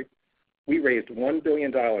February, we raised $1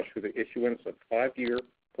 billion through the issuance of 5-year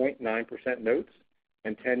 0.9% notes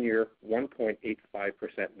and 10-year 1.85%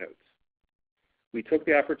 notes. We took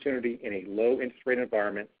the opportunity in a low interest rate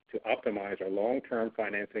environment to optimize our long-term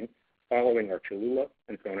financing following our Cholula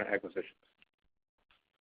and FONA acquisitions.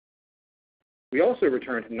 We also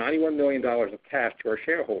returned $91 million of cash to our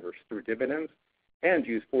shareholders through dividends and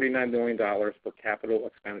used $49 million for capital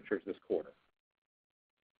expenditures this quarter.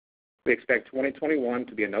 We expect 2021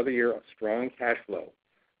 to be another year of strong cash flow,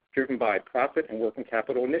 driven by profit and working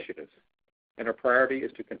capital initiatives, and our priority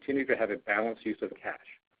is to continue to have a balanced use of cash,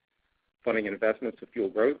 funding investments to fuel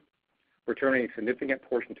growth, returning a significant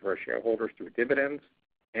portion to our shareholders through dividends,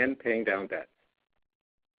 and paying down debt.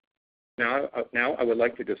 Now I would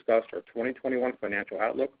like to discuss our 2021 financial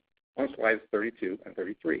outlook on slides 32 and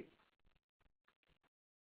 33.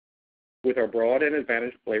 With our broad and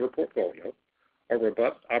advantaged flavor portfolio, our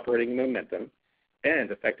robust operating momentum,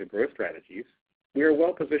 and effective growth strategies, we are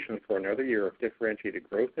well positioned for another year of differentiated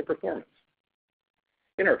growth and performance.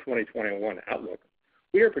 In our 2021 outlook,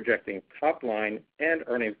 we are projecting top line and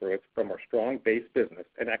earnings growth from our strong base business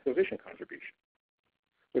and acquisition contribution,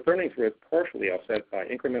 with earnings growth partially offset by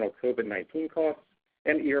incremental COVID-19 costs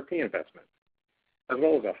and ERP investment, as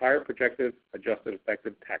well as a higher projected adjusted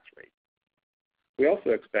effective tax rate. We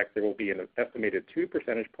also expect there will be an estimated 2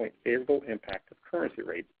 percentage point favorable impact of currency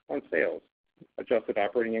rates on sales, adjusted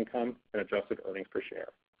operating income, and adjusted earnings per share.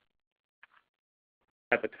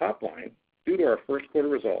 At the top line, due to our first quarter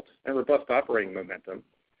results and robust operating momentum,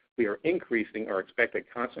 we are increasing our expected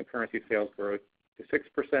constant currency sales growth to 6%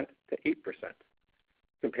 to 8%,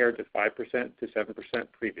 compared to 5% to 7%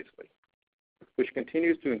 previously, which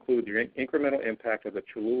continues to include the incremental impact of the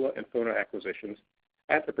Cholula and FONA acquisitions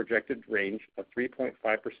at the projected range of 3.5%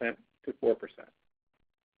 to 4%.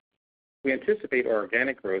 We anticipate our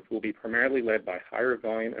organic growth will be primarily led by higher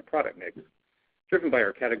volume and product mix, driven by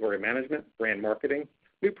our category management, brand marketing,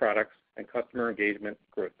 new products, and customer engagement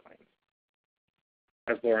growth plans.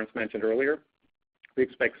 As Lawrence mentioned earlier, we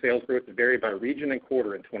expect sales growth to vary by region and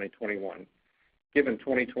quarter in 2021, given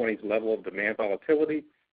 2020's level of demand volatility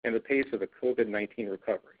and the pace of the COVID-19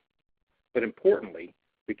 recovery. But importantly,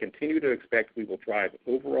 we continue to expect we will drive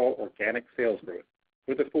overall organic sales growth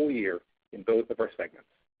for the full year in both of our segments.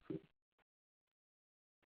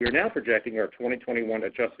 We are now projecting our 2021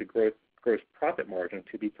 adjusted gross profit margin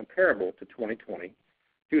to be comparable to 2020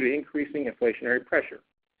 due to increasing inflationary pressure,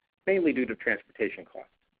 mainly due to transportation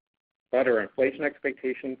costs. But our inflation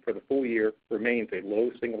expectation for the full year remains a low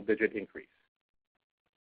single-digit increase.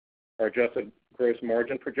 Our adjusted gross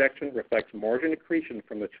margin projection reflects margin accretion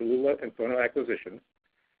from the Cholula and FONA acquisitions,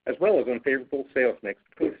 as well as unfavorable sales mix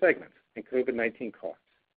between segments and COVID-19 costs.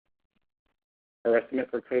 Our estimate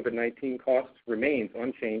for COVID-19 costs remains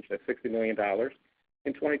unchanged at $60 million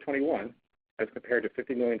in 2021 as compared to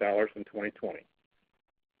 $50 million in 2020,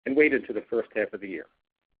 and weighted to the first half of the year.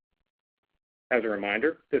 As a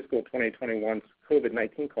reminder, fiscal 2021's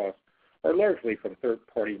COVID-19 costs are largely from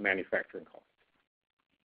third-party manufacturing costs.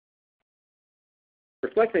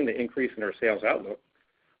 Reflecting the increase in our sales outlook,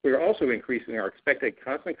 we are also increasing our expected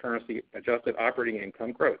constant currency adjusted operating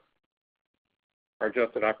income growth. Our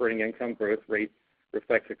adjusted operating income growth rate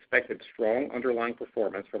reflects expected strong underlying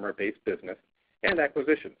performance from our base business and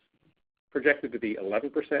acquisitions, projected to be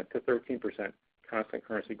 11% to 13% constant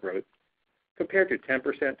currency growth compared to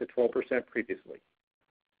 10% to 12% previously.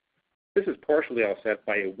 This is partially offset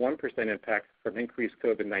by a 1% impact from increased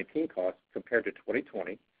COVID-19 costs compared to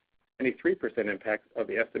 2020 and a 3% impact of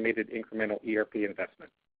the estimated incremental ERP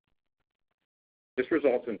investment. This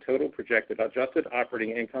results in total projected adjusted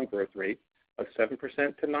operating income growth rate of 7%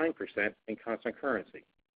 to 9% in constant currency,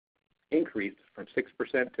 increased from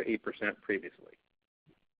 6% to 8% previously.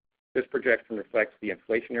 This projection reflects the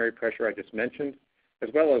inflationary pressure I just mentioned, as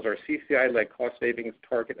well as our CCI-led cost savings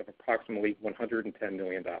target of approximately $110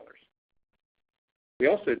 million. We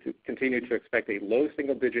also continue to expect a low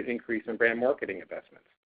single-digit increase in brand marketing investments,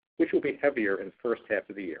 which will be heavier in the first half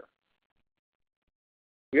of the year.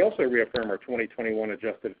 We also reaffirm our 2021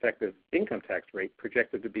 adjusted effective income tax rate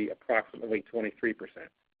projected to be approximately 23%.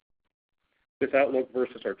 This outlook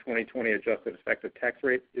versus our 2020 adjusted effective tax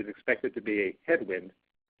rate is expected to be a headwind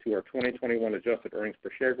to our 2021 adjusted earnings per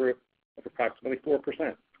share growth of approximately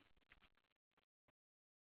 4%.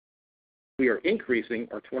 We are increasing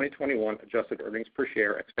our 2021 adjusted earnings per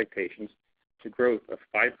share expectations to growth of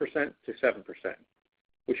 5% to 7%,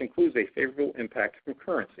 which includes a favorable impact from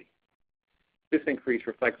currency. This increase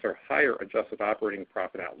reflects our higher adjusted operating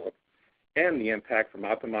profit outlook and the impact from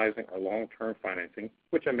optimizing our long-term financing,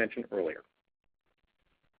 which I mentioned earlier.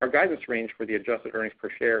 Our guidance range for the adjusted earnings per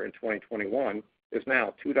share in 2021 is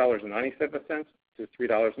now $2.97 to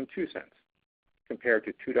 $3.02, compared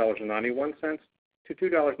to $2.91 to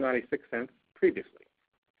 $2.96 previously.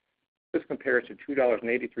 This compares to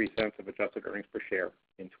 $2.83 of adjusted earnings per share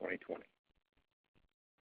in 2020.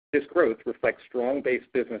 This growth reflects strong base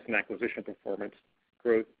business and acquisition performance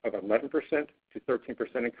growth of 11% to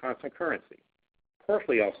 13% in constant currency,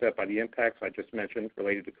 partially offset by the impacts I just mentioned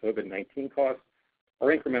related to COVID-19 costs, our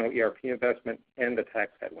incremental ERP investment, and the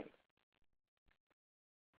tax headwind.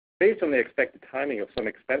 Based on the expected timing of some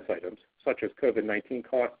expense items, such as COVID-19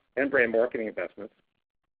 costs and brand marketing investments,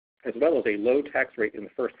 as well as a low tax rate in the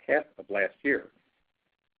first half of last year,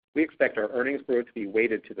 we expect our earnings growth to be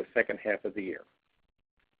weighted to the second half of the year.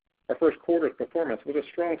 Our first quarter's performance was a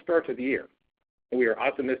strong start to the year, and we are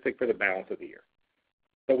optimistic for the balance of the year.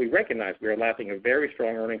 But we recognize we are lapping a very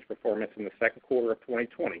strong earnings performance in the second quarter of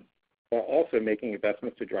 2020, while also making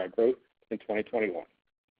investments to drive growth in 2021.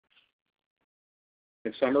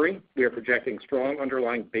 In summary, we are projecting strong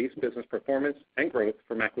underlying base business performance and growth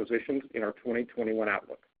from acquisitions in our 2021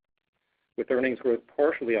 outlook, with earnings growth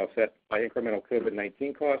partially offset by incremental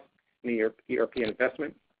COVID-19 costs and ERP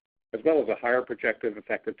investment, as well as a higher projected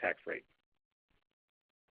effective tax rate.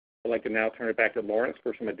 I'd like to now turn it back to Lawrence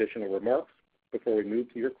for some additional remarks before we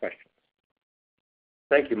move to your questions.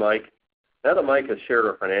 Thank you, Mike. Now that Mike has shared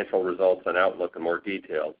our financial results and outlook in more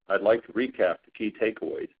detail, I'd like to recap the key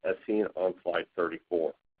takeaways as seen on slide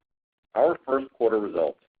 34. Our first quarter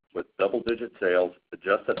results, with double-digit sales,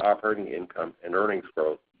 adjusted operating income, and earnings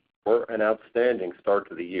growth, were an outstanding start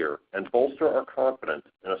to the year and bolster our confidence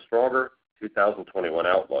in a stronger 2021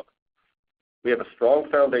 outlook. We have a strong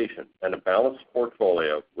foundation and a balanced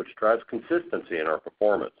portfolio which drives consistency in our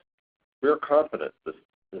performance. We are confident that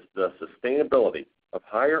the sustainability of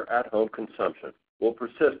higher at-home consumption will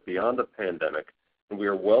persist beyond the pandemic, and we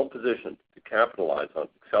are well positioned to capitalize on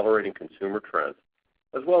accelerating consumer trends,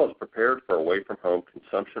 as well as prepared for away-from-home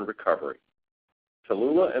consumption recovery.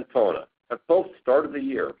 Cholula and FONA have both started the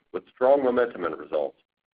year with strong momentum and results.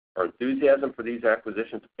 Our enthusiasm for these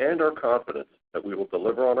acquisitions and our confidence that we will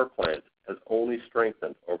deliver on our plans has only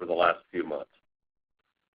strengthened over the last few months.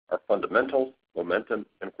 Our fundamentals, momentum,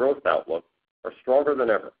 and growth outlook are stronger than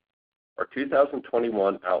ever. Our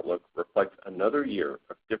 2021 outlook reflects another year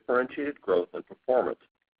of differentiated growth and performance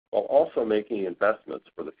while also making investments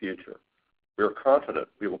for the future. We are confident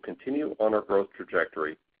we will continue on our growth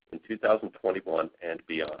trajectory in 2021 and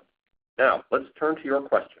beyond. Now, let's turn to your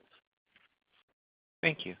questions.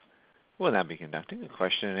 Thank you. We'll now be conducting a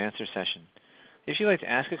question and answer session. If you'd like to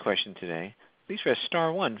ask a question today, please press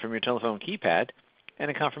star 1 from your telephone keypad, and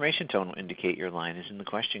a confirmation tone will indicate your line is in the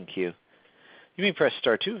question queue. You may press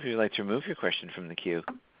star 2 if you'd like to remove your question from the queue.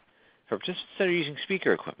 For participants that are using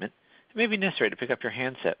speaker equipment, it may be necessary to pick up your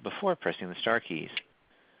handset before pressing the star keys.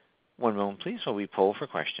 One moment, please, while we poll for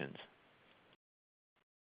questions.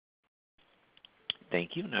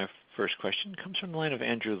 Thank you. And our first question comes from the line of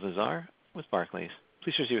Andrew Lazar with Barclays.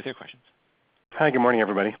 Please proceed with your questions. Hi, good morning,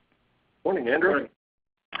 everybody. Morning, Andrew. Morning.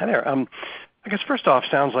 Hi there. I guess first off,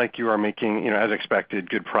 sounds like you are making, as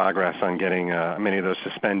expected, good progress on getting many of those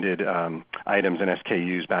suspended items and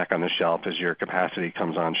SKUs back on the shelf as your capacity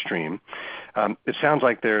comes on stream. It sounds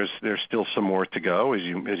like there's still some more to go as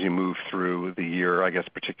you move through the year, I guess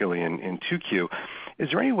particularly in 2Q. Is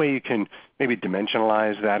there any way you can maybe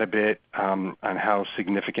dimensionalize that a bit on how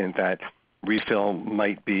significant that refill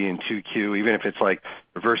might be in 2Q, even if it's like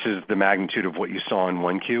versus the magnitude of what you saw in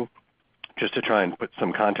 1Q? Just to try and put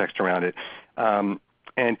some context around it.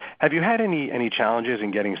 And have you had any challenges in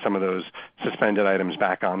getting some of those suspended items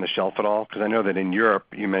back on the shelf at all? Because I know that in Europe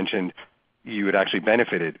you mentioned you had actually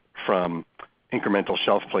benefited from incremental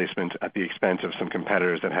shelf placement at the expense of some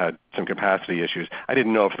competitors that had some capacity issues. I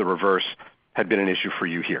didn't know if the reverse had been an issue for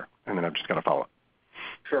you here. And then I've just got to follow up.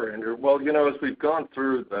 Sure, Andrew. Well, as we've gone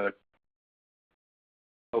through the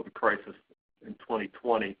COVID crisis in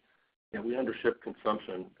 2020, we undershipped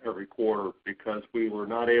consumption every quarter because we were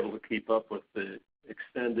not able to keep up with the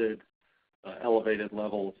extended elevated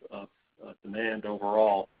levels of demand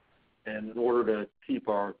overall. And in order to keep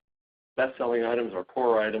our best-selling items, our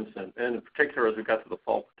core items, and in particular as we got to the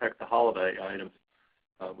fall protect the holiday items,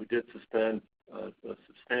 we did suspend a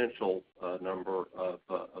substantial number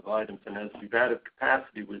of items. And as we've added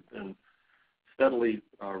capacity, we've been steadily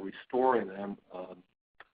restoring them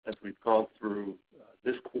as we've gone through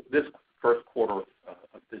this first quarter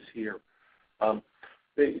of this year. And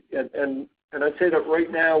I'd say that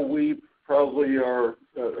right now we probably are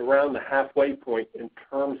around the halfway point in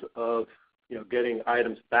terms of getting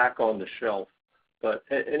items back on the shelf. But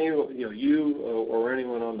you or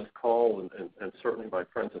anyone on this call, and certainly my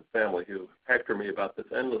friends and family who hector me about this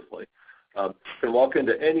endlessly, can walk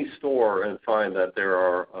into any store and find that there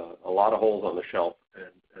are a lot of holes on the shelf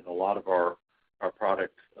and a lot of our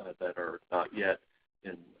products that are not yet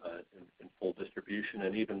in full distribution.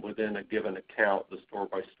 And even within a given account, the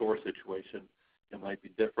store-by-store situation, it might be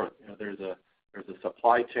different. There's a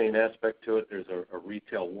supply chain aspect to it. There's a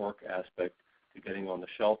retail work aspect to getting on the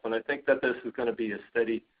shelf. And I think that this is going to be a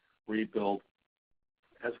steady rebuild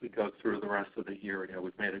as we go through the rest of the year.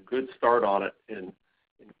 We've made a good start on it in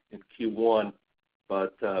Q1,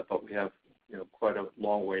 but we have quite a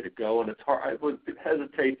long way to go. And it's hard. I would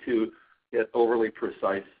hesitate to get overly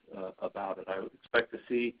precise about it. I would expect to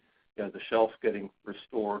see the shelves getting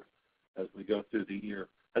restored as we go through the year.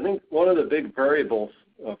 I think one of the big variables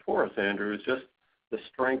for us, Andrew, is just the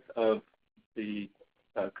strength of the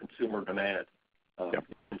consumer demand.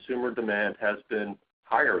 Consumer demand has been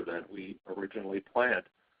higher than we originally planned.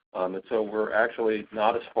 And so we're actually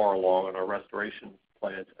not as far along in our restoration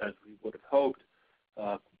plans as we would have hoped,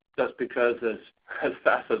 just because as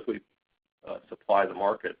fast as we supply the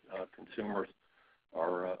market, consumers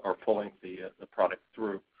are pulling the product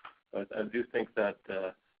through. But I do think that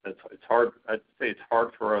it's hard. I'd say it's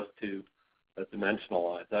hard for us to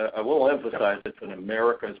dimensionalize. I will emphasize it's an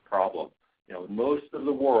America's problem. In most of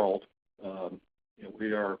the world,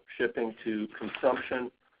 we are shipping to consumption.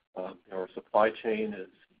 Our supply chain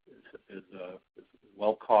is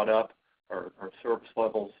well caught up. Our service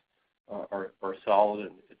levels are solid,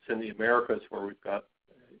 and it's in the Americas where we've got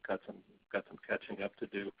some catching up to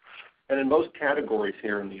do. And in most categories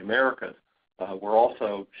here in the Americas, we're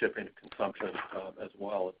also shipping to consumption as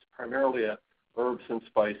well. It's primarily a herbs and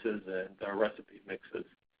spices and recipe mixes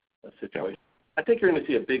situation. I think you're going to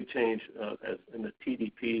see a big change as in the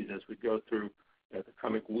TDPs as we go through the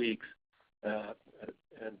coming weeks. I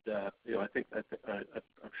think that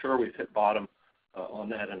I'm sure we've hit bottom on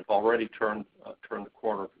that and have already turned the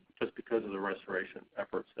corner just because of the restoration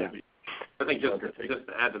efforts that we. I think just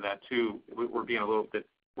to add to that too, we're being a little bit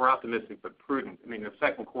optimistic but prudent. I mean, the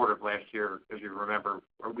second quarter of last year, as you remember,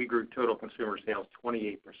 we grew total consumer sales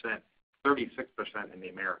 28%, 36% in the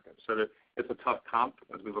Americas. So it's a tough comp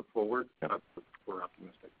as we look forward. But we're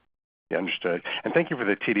optimistic. Yeah, understood. And thank you for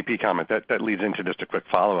the TDP comment. That leads into just a quick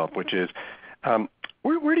follow-up, which is,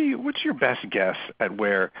 what's your best guess at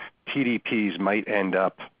where TDPs might end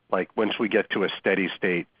up, like once we get to a steady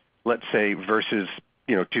state, let's say versus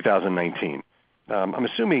 2019? I'm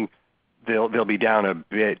assuming they'll be down a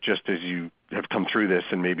bit just as you have come through this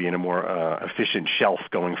and maybe in a more efficient shelf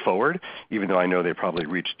going forward, even though I know they probably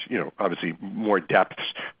reached, obviously more depths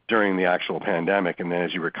during the actual pandemic and then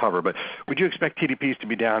as you recover. But would you expect TDPs to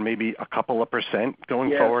be down maybe a couple of percent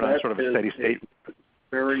going forward on sort of a steady state?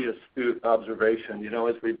 Very astute observation.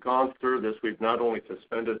 As we've gone through this, we've not only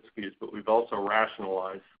suspended SKUs, but we've also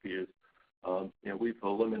rationalized SKUs. We've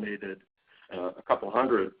eliminated a couple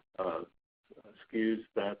hundred SKUs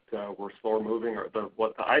that were slower moving, or the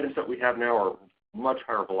items that we have now are much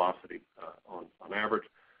higher velocity on average.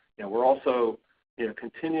 We're also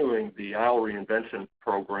continuing the aisle reinvention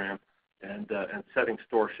program and setting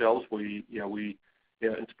store shelves.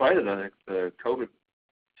 In spite of the COVID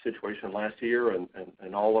situation last year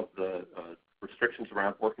and all of the restrictions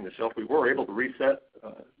around working the shelf, we were able to reset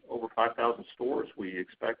over 5,000 stores. We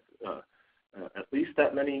expect at least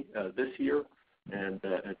that many this year, and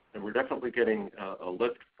we're definitely getting a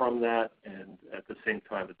lift from that, and at the same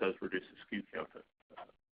time it does reduce the SKU count.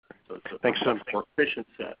 So it's a much more efficient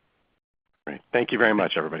set. Great. Thank you very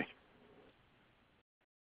much, everybody.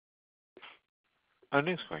 Our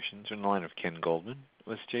next question is in the line of Ken Goldman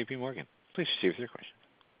with J.P. Morgan. Please proceed with your question.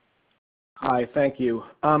 Hi, thank you.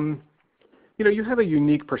 You have a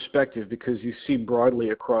unique perspective because you see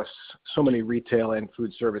broadly across so many retail and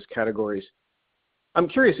food service categories. I'm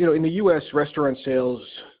curious, in the U.S., restaurant sales,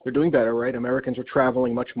 they're doing better, right? Americans are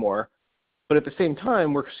traveling much more. But at the same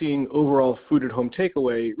time, we're seeing overall food at home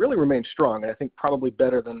takeaway really remain strong, and I think probably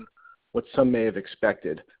better than what some may have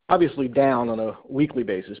expected. Obviously down on a weekly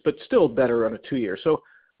basis, but still better on a 2-year. So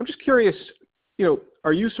I'm just curious,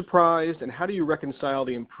 are you surprised, and how do you reconcile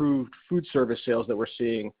the improved food service sales that we're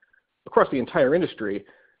seeing across the entire industry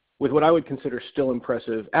with what I would consider still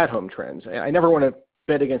impressive at-home trends? I never want to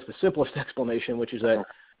bet against the simplest explanation, which is that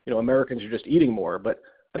Americans are just eating more, but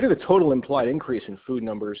I think the total implied increase in food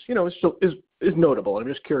numbers, is notable. I'm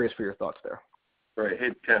just curious for your thoughts there. Right. Hey,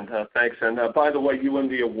 Ken, thanks. And by the way, you won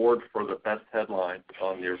the award for the best headline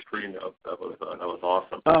on your screen. That was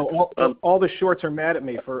awesome. Oh, all the shorts are mad at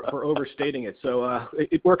me for overstating it, so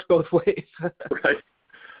it works both ways. Right.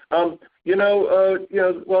 Well,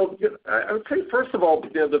 I would say first of all,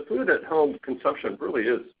 the food at home consumption really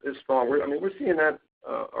is strong. We're seeing that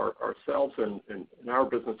ourselves in our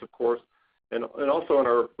business, of course, and also in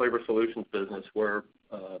our Flavor Solutions business, where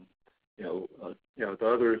the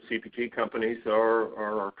other CPG companies are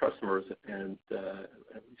our customers, and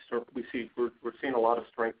we're seeing a lot of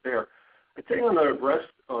strength there. I'd say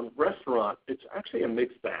on restaurant, it's actually a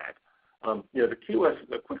mixed bag.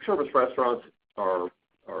 The quick service restaurants are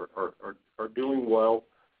doing well.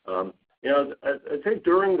 I'd say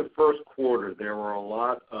during the first quarter there were a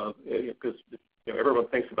lot of, because everyone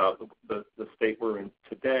thinks about the state we're in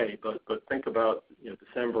today, but think about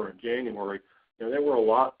December and January. There were a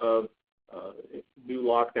lot of new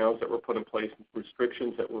lockdowns that were put in place,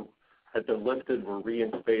 restrictions that had been lifted were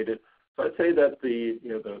reinstated. So I'd say that the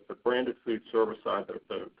branded food service side,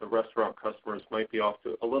 the restaurant customers might be off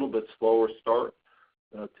to a little bit slower start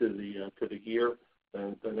to the year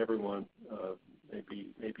than everyone may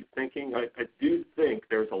be thinking. I do think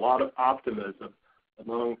there's a lot of optimism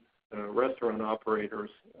among restaurant operators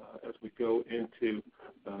as we go into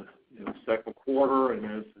the second quarter, and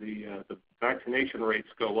as the vaccination rates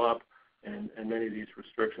go up, and many of these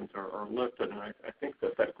restrictions are lifted, and I think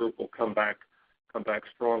that group will come back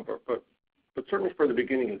strong. But certainly for the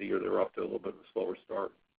beginning of the year, they're off to a little bit of a slower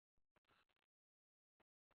start.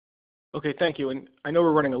 Okay, thank you. And I know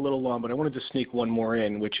we're running a little long, but I wanted to sneak one more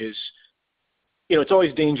in, which is, it's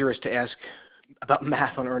always dangerous to ask about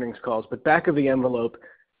math on earnings calls, but back of the envelope,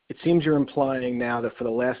 it seems you're implying now that for the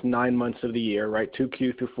last 9 months of the year, right,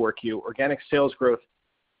 2Q through 4Q, organic sales growth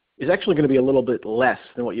is actually going to be a little bit less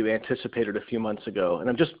than what you anticipated a few months ago. And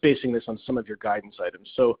I'm just basing this on some of your guidance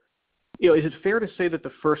items. So, is it fair to say that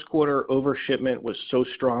the first quarter overshipment was so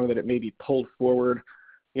strong that it maybe pulled forward,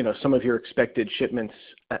 some of your expected shipments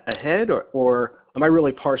ahead, or am I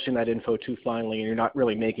really parsing that info too finely and you're not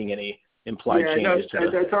really making any implied changes to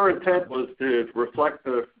that? That's our intent, was to reflect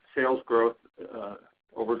the sales growth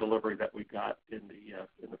over delivery that we got in the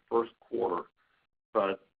first quarter,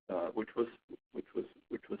 but which was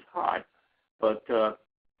high, but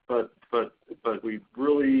we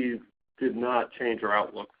really did not change our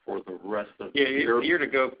outlook for the rest of the year. Year to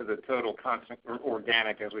go for the total constant or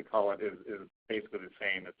organic, as we call it, is basically the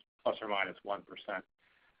same. It's plus or minus 1%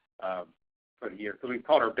 for the year. Because we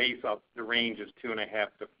called our base up, the range is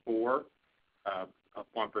 2.5 to 4 of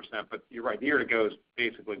 1%. But you're right, the year to go is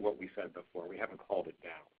basically what we said before. We haven't called it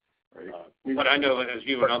down. Right. But I know, as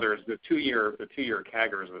you and others, the two-year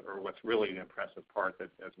CAGRs are what's really the impressive part, that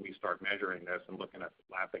as we start measuring this and looking at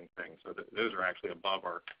lapping things, so that those are actually above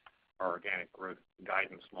our organic growth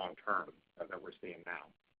guidance long term that we're seeing now.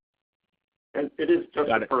 And it is just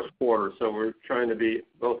the first quarter, so we're trying to be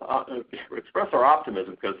both express our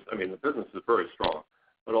optimism, because the business is very strong,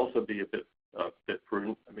 but also be a bit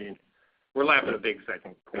prudent. We're lapping a big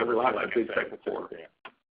second quarter. We're lapping a big second quarter. Yeah.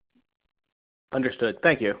 Understood.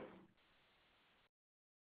 Thank you.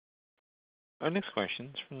 Our next question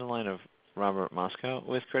is from the line of Robert Moskow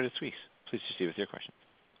with Credit Suisse. Please proceed with your question.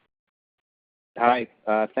 Hi,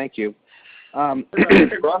 thank you. Hi,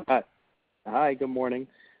 good morning.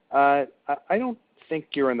 I don't think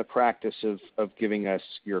you're in the practice of giving us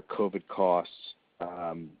your COVID costs,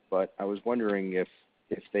 but I was wondering if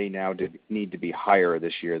they now need to be higher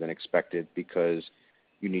this year than expected because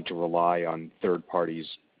you need to rely on third parties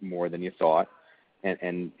more than you thought,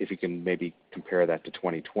 and if you can maybe compare that to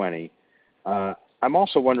 2020. I'm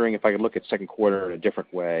also wondering if I could look at second quarter in a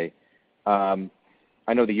different way.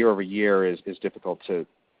 I know the year over year is difficult to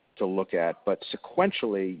look at, but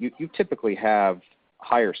sequentially, you typically have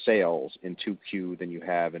higher sales in 2Q than you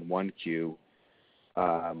have in 1Q,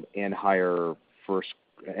 and higher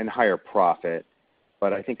profit.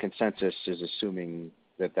 But I think consensus is assuming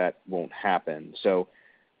that won't happen. So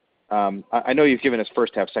I know you've given us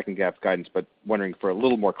first half, second half guidance, but wondering for a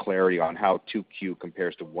little more clarity on how 2Q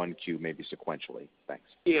compares to 1Q, maybe sequentially. Thanks.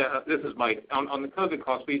 Yeah, this is Mike. On the COVID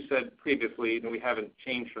costs, we said previously, and we haven't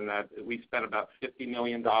changed from that, we spent about $50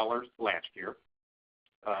 million last year,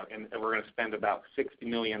 and we're going to spend about $60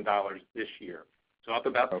 million this year, so up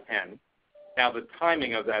about 10. Now, the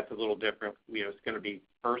timing of that's a little different. It's going to be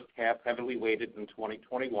first half heavily weighted in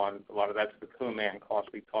 2021. A lot of that's the co-man cost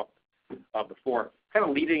we talked before. Kind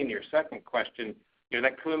of leading into your second question,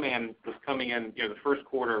 that co-man was coming in, the first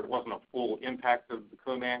quarter wasn't a full impact of the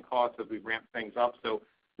co-man costs as we ramp things up. So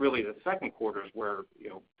really the second quarter is where,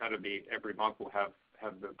 that'll be every month we'll have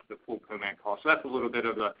the full co-man cost. So that's a little bit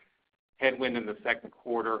of a headwind in the second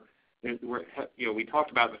quarter. We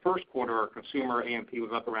talked about the first quarter, our consumer A&P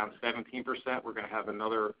was up around 17%. We're going to have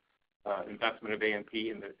another investment of A&P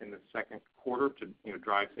in the second quarter to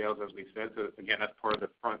drive sales, as we said. So again, that's part of the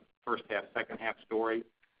first half, second half story.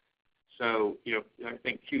 So I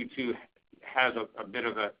think Q2 has a bit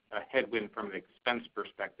of a headwind from an expense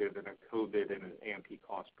perspective and a COVID and an A&P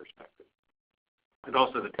cost perspective, and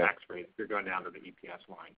also the tax rate if you're going down to the EPS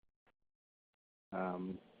line.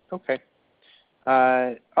 Okay.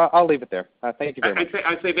 I'll leave it there. Thank you very much.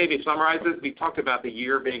 I'd say maybe summarize it. We talked about the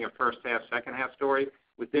year being a first half, second half story.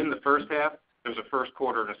 Within the first half, there's a first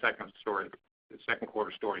quarter and a second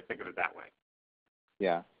quarter story. Think of it that way.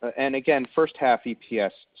 Yeah. And again, first half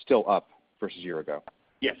EPS still up versus a year ago.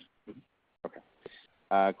 Yes. Okay.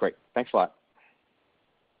 Great. Thanks a lot.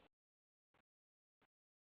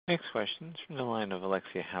 Next question is from the line of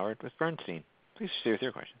Alexia Howard with Bernstein. Please proceed with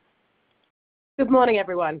your question. Good morning,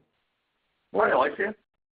 everyone. Morning, Alexia.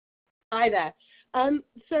 Hi there.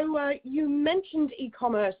 So you mentioned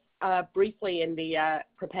e-commerce briefly in the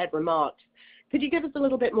prepared remarks. Could you give us a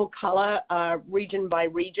little bit more color, region by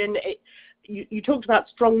region? You talked about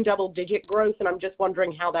strong double-digit growth, and I'm just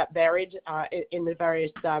wondering how that varied in the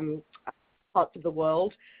various parts of the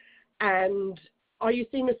world. And are you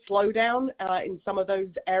seeing a slowdown in some of those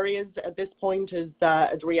areas at this point as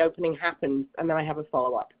reopening happens? And then I have a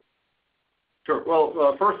follow-up. Sure.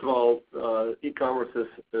 Well, first of all, e-commerce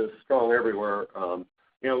is strong everywhere.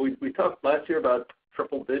 We talked last year about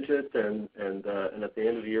triple digit, and at the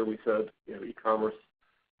end of the year we said e-commerce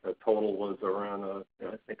total was around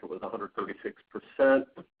I think it was 136%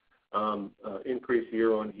 increase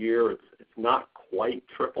year on year. It's not quite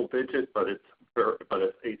triple digit, but it's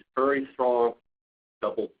a very strong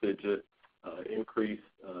double digit increase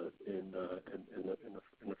in the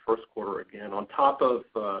first quarter again, on top of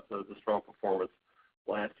the strong performance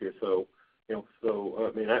last year. So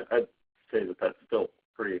I mean I'd say that's still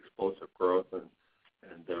pretty explosive growth, and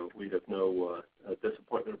we have no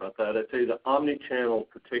disappointment about that. I'd say the omni-channel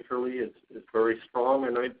particularly is very strong,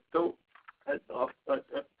 and I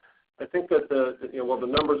think that the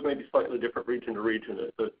numbers may be slightly different region to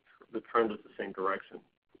region, the trend is the same direction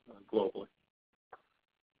globally.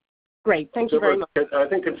 Great, thank you very much. I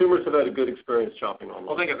think consumers have had a good experience shopping online.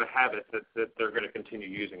 Well, I think it's a habit that they're going to continue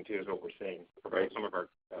using too, is what we're seeing from some of our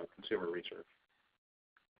consumer research.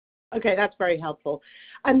 Okay, that's very helpful.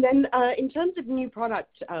 And then in terms of new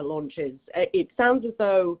product launches, it sounds as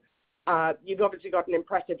though you've obviously got an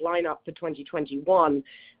impressive lineup for 2021.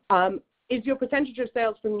 Is your percentage of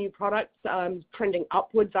sales from new products trending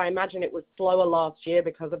upwards? I imagine it was slower last year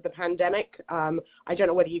because of the pandemic. I don't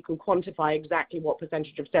know whether you can quantify exactly what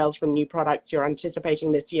percentage of sales from new products you're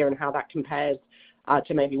anticipating this year and how that compares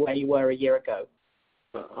to maybe where you were a year ago.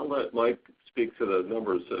 I'll let Mike speak to the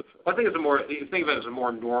numbers. I think you think of it as a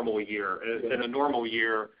more normal year. In a normal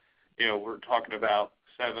year, we're talking about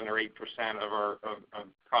 7 or 8% of our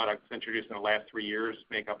products introduced in the last 3 years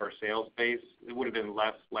make up our sales base. It would have been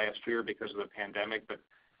less last year because of the pandemic, but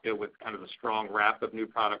with kind of the strong wrap of new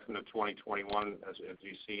products into 2021, as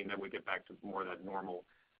you've seen, then we get back to more of that normal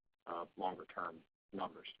longer term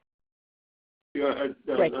numbers. A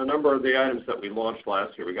number of the items that we launched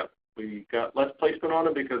last year, we got less placement on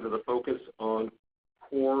them because of the focus on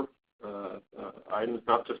core items,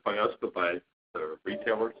 not just by us but by the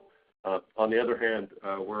retailers. On the other hand,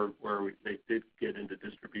 they did get into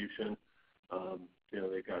distribution,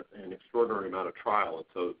 they got an extraordinary amount of trial. And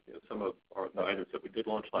so some of the items that we did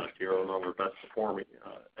launch last year are among our best performing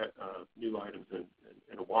new items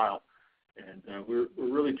in a while. And we're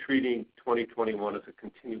really treating 2021 as a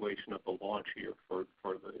continuation of the launch year for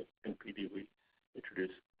the NPD we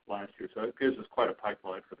introduced last year. So it gives us quite a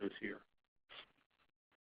pipeline for this year.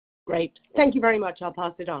 Great. Thank you very much. I'll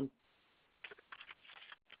pass it on.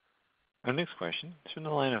 Our next question is from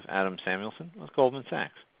the line of Adam Samuelson with Goldman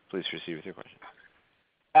Sachs. Please proceed with your question.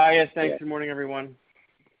 Yes, thanks. Good morning, everyone.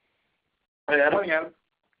 Hi, Adam. Morning, Adam.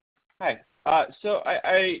 Hi. So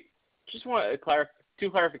I just want to two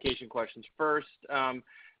clarification questions. First,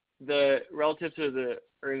 relative to the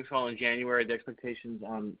earnings call in January, the expectations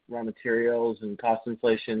on raw materials and cost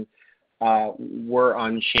inflation were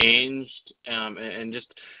unchanged. And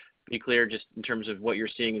just be clear, just in terms of what you're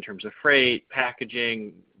seeing in terms of freight,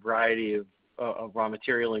 packaging, variety of raw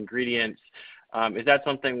material ingredients, is that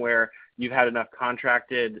something where you've had enough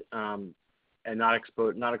contracted and not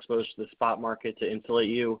exposed to the spot market to insulate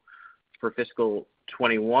you for fiscal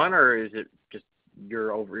 21, or is it just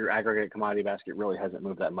your aggregate commodity basket really hasn't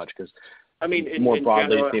moved that much? Because more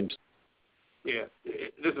broadly, general, it seems. Yeah,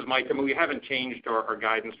 this is Mike. We haven't changed our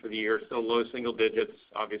guidance for the year. Still low single digits.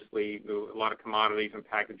 Obviously, a lot of commodities and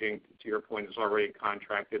packaging, to your point, is already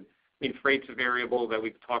contracted. Freight's a variable that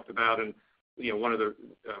we've talked about, and one of the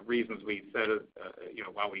reasons we said,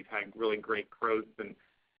 while we've had really great growth and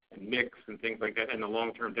mix and things like that, and the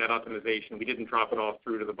long-term debt optimization, we didn't drop it all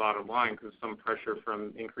through to the bottom line because some pressure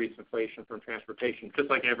from increased inflation from transportation, just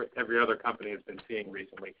like every other company has been seeing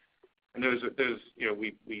recently. And those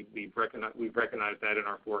we've recognized that in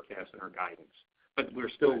our forecast and our guidance, but we're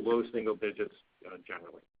still low single digits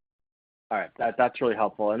generally. All right, that's really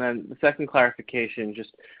helpful. And then the second clarification,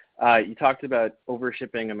 just you talked about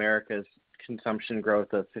overshipping America's consumption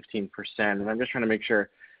growth of 15%, and I'm just trying to make sure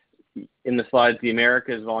in the slides the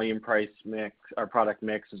America's volume price mix, our product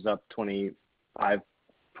mix is up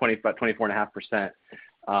 24.5%.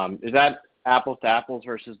 Is that apples to apples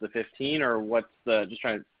versus the 15, or what's just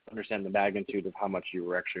trying to understand the magnitude of how much you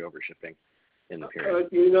were actually overshipping in the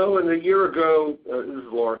period? In the year ago, this is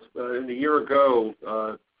Lawrence. In the year ago,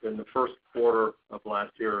 in the first quarter of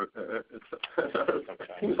last year, it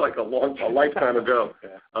seems like a lifetime ago.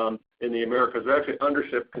 In the Americas, we actually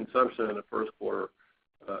undershipped consumption in the first quarter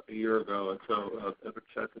a year ago, and so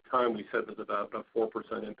at the time we said there's about a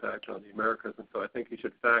 4% impact on the Americas, and so I think you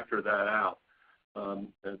should factor that out.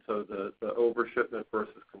 And so the overshipment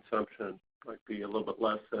versus consumption might be a little bit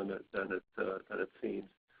less than it seems.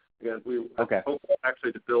 Again, we hope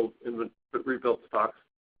actually to rebuild stocks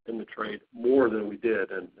in the trade more than we did,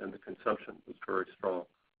 and the consumption was very strong.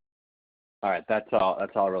 All right, that's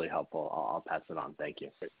all really helpful. I'll pass it on. Thank you.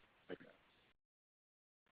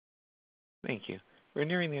 Thank you. We're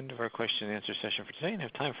nearing the end of our question and answer session for today and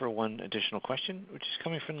have time for one additional question, which is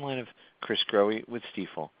coming from the line of Chris Growe with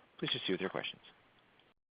Stifel. Please proceed with your questions.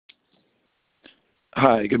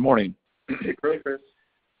 Hi, good morning. Hey, Chris.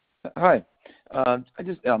 Hi. I'll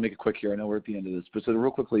make it quick here. I know we're at the end of this, but so real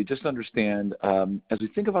quickly, just to understand, as we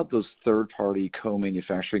think about those third-party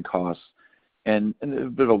co-manufacturing costs and a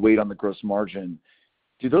bit of a weight on the gross margin,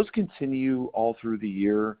 do those continue all through the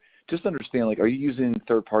year? Just to understand, are you using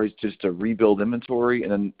third parties just to rebuild inventory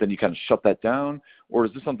and then you kind of shut that down, or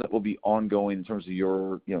is this something that will be ongoing in terms of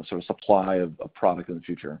your sort of supply of product in the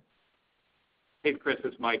future? Hey, Chris,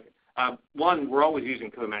 it's Mike. One, we're always using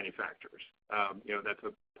co-manufacturers. That's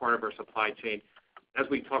a part of our supply chain. As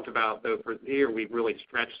we talked about, though, for the year, we've really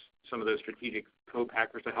stretched some of those strategic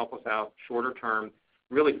co-packers to help us out shorter term,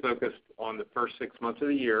 really focused on the first 6 months of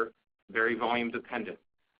the year, very volume dependent.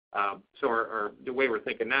 So the way we're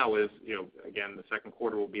thinking now is, again, the second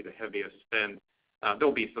quarter will be the heaviest spend.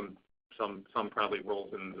 There'll be some probably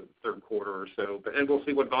rolls in the third quarter or so, and we'll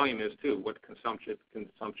see what volume is too. What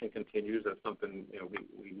consumption continues, that's something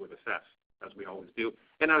we would assess, as we always do.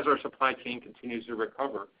 And as our supply chain continues to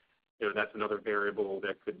recover, that's another variable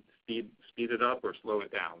that could speed it up or slow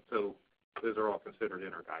it down. So those are all considered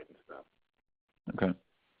in our guidance stuff. Okay,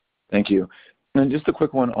 thank you. And just a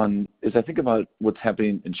quick one on, as I think about what's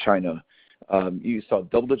happening in China, you saw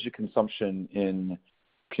double-digit consumption in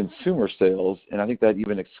consumer sales, and I think that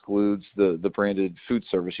even excludes the branded food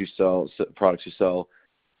service products you sell,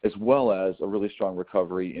 as well as a really strong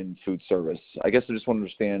recovery in food service. I guess I just want to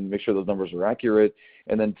understand, make sure those numbers are accurate,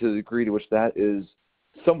 and then to the degree to which that is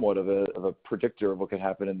somewhat of a predictor of what could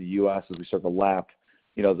happen in the U.S. as we start to lap,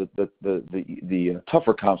 the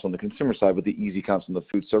tougher comps on the consumer side, but the easy comps on the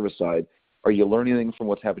food service side. Are you learning anything from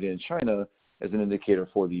what's happening in China as an indicator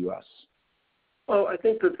for the U.S.? Well, I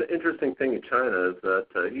think that the interesting thing in China is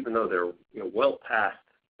that even though they're well past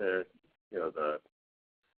the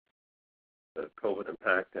COVID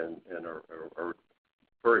impact and are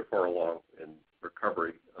very far along in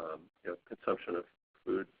recovery, consumption of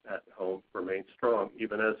food at home remains strong,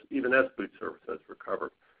 even as food service has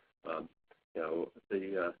recovered.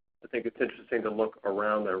 I think it's interesting to look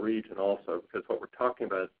around the region also, because what we're talking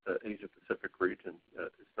about, the Asia Pacific region,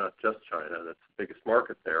 it's not just China. That's the biggest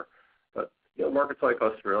market there, but markets like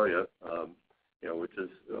Australia, which is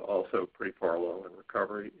also pretty far along in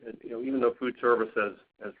recovery, and even though food service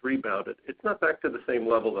has rebounded, it's not back to the same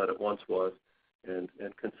level that it once was, and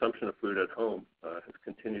consumption of food at home has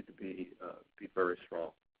continued to be very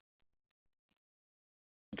strong.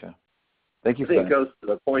 Okay. Thank you I for think that. it goes to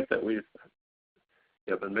the point that we've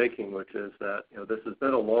been making, which is that this has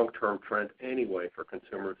been a long-term trend anyway for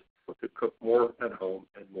consumers to cook more at home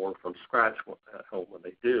and more from scratch at home when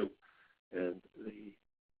they do, and the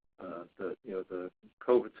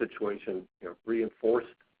COVID situation reinforced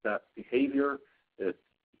that behavior. It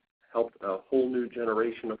helped a whole new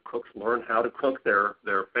generation of cooks learn how to cook their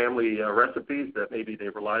family recipes that maybe they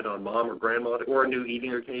relied on mom or grandma to, Or a new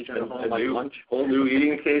eating occasion at home, like lunch. Whole new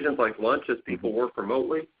eating occasions like lunch as people work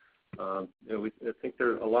remotely. I think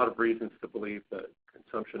there are a lot of reasons to believe that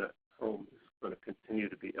consumption at home is going to continue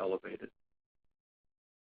to be elevated.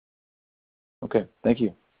 Okay, thank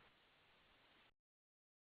you.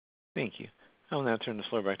 Thank you. I will now turn the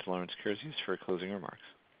floor back to Lawrence Kurzius for closing remarks.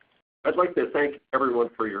 I'd like to thank everyone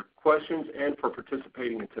for your questions and for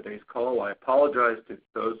participating in today's call. I apologize to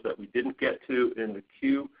those that we didn't get to in the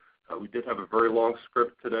queue. We did have a very long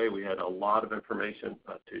script today. We had a lot of information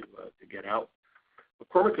to get out.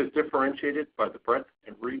 McCormick is differentiated by the breadth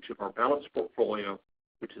and reach of our balanced portfolio,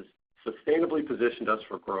 which has sustainably positioned us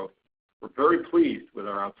for growth. We're very pleased with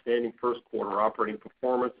our outstanding first quarter operating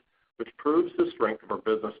performance, which proves the strength of our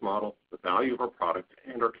business model, the value of our products,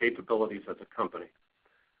 and our capabilities as a company.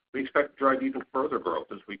 We expect to drive even further growth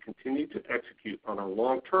as we continue to execute on our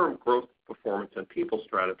long-term growth, performance, and people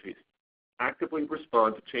strategies, actively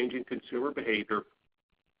respond to changing consumer behavior,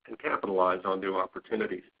 and capitalize on new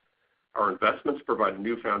opportunities. Our investments provide a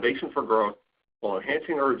new foundation for growth while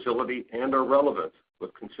enhancing our agility and our relevance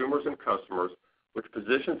with consumers and customers, which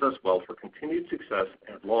positions us well for continued success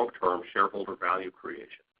and long-term shareholder value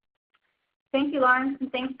creation. Thank you, Lawrence,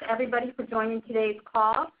 and thanks to everybody for joining today's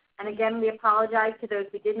call. And again, we apologize to those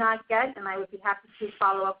we did not get, and I would be happy to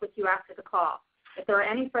follow up with you after the call. If there are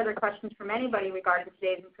any further questions from anybody regarding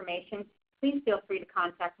today's information, please feel free to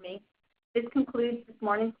contact me. This concludes this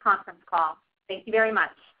morning's conference call. Thank you very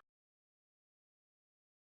much.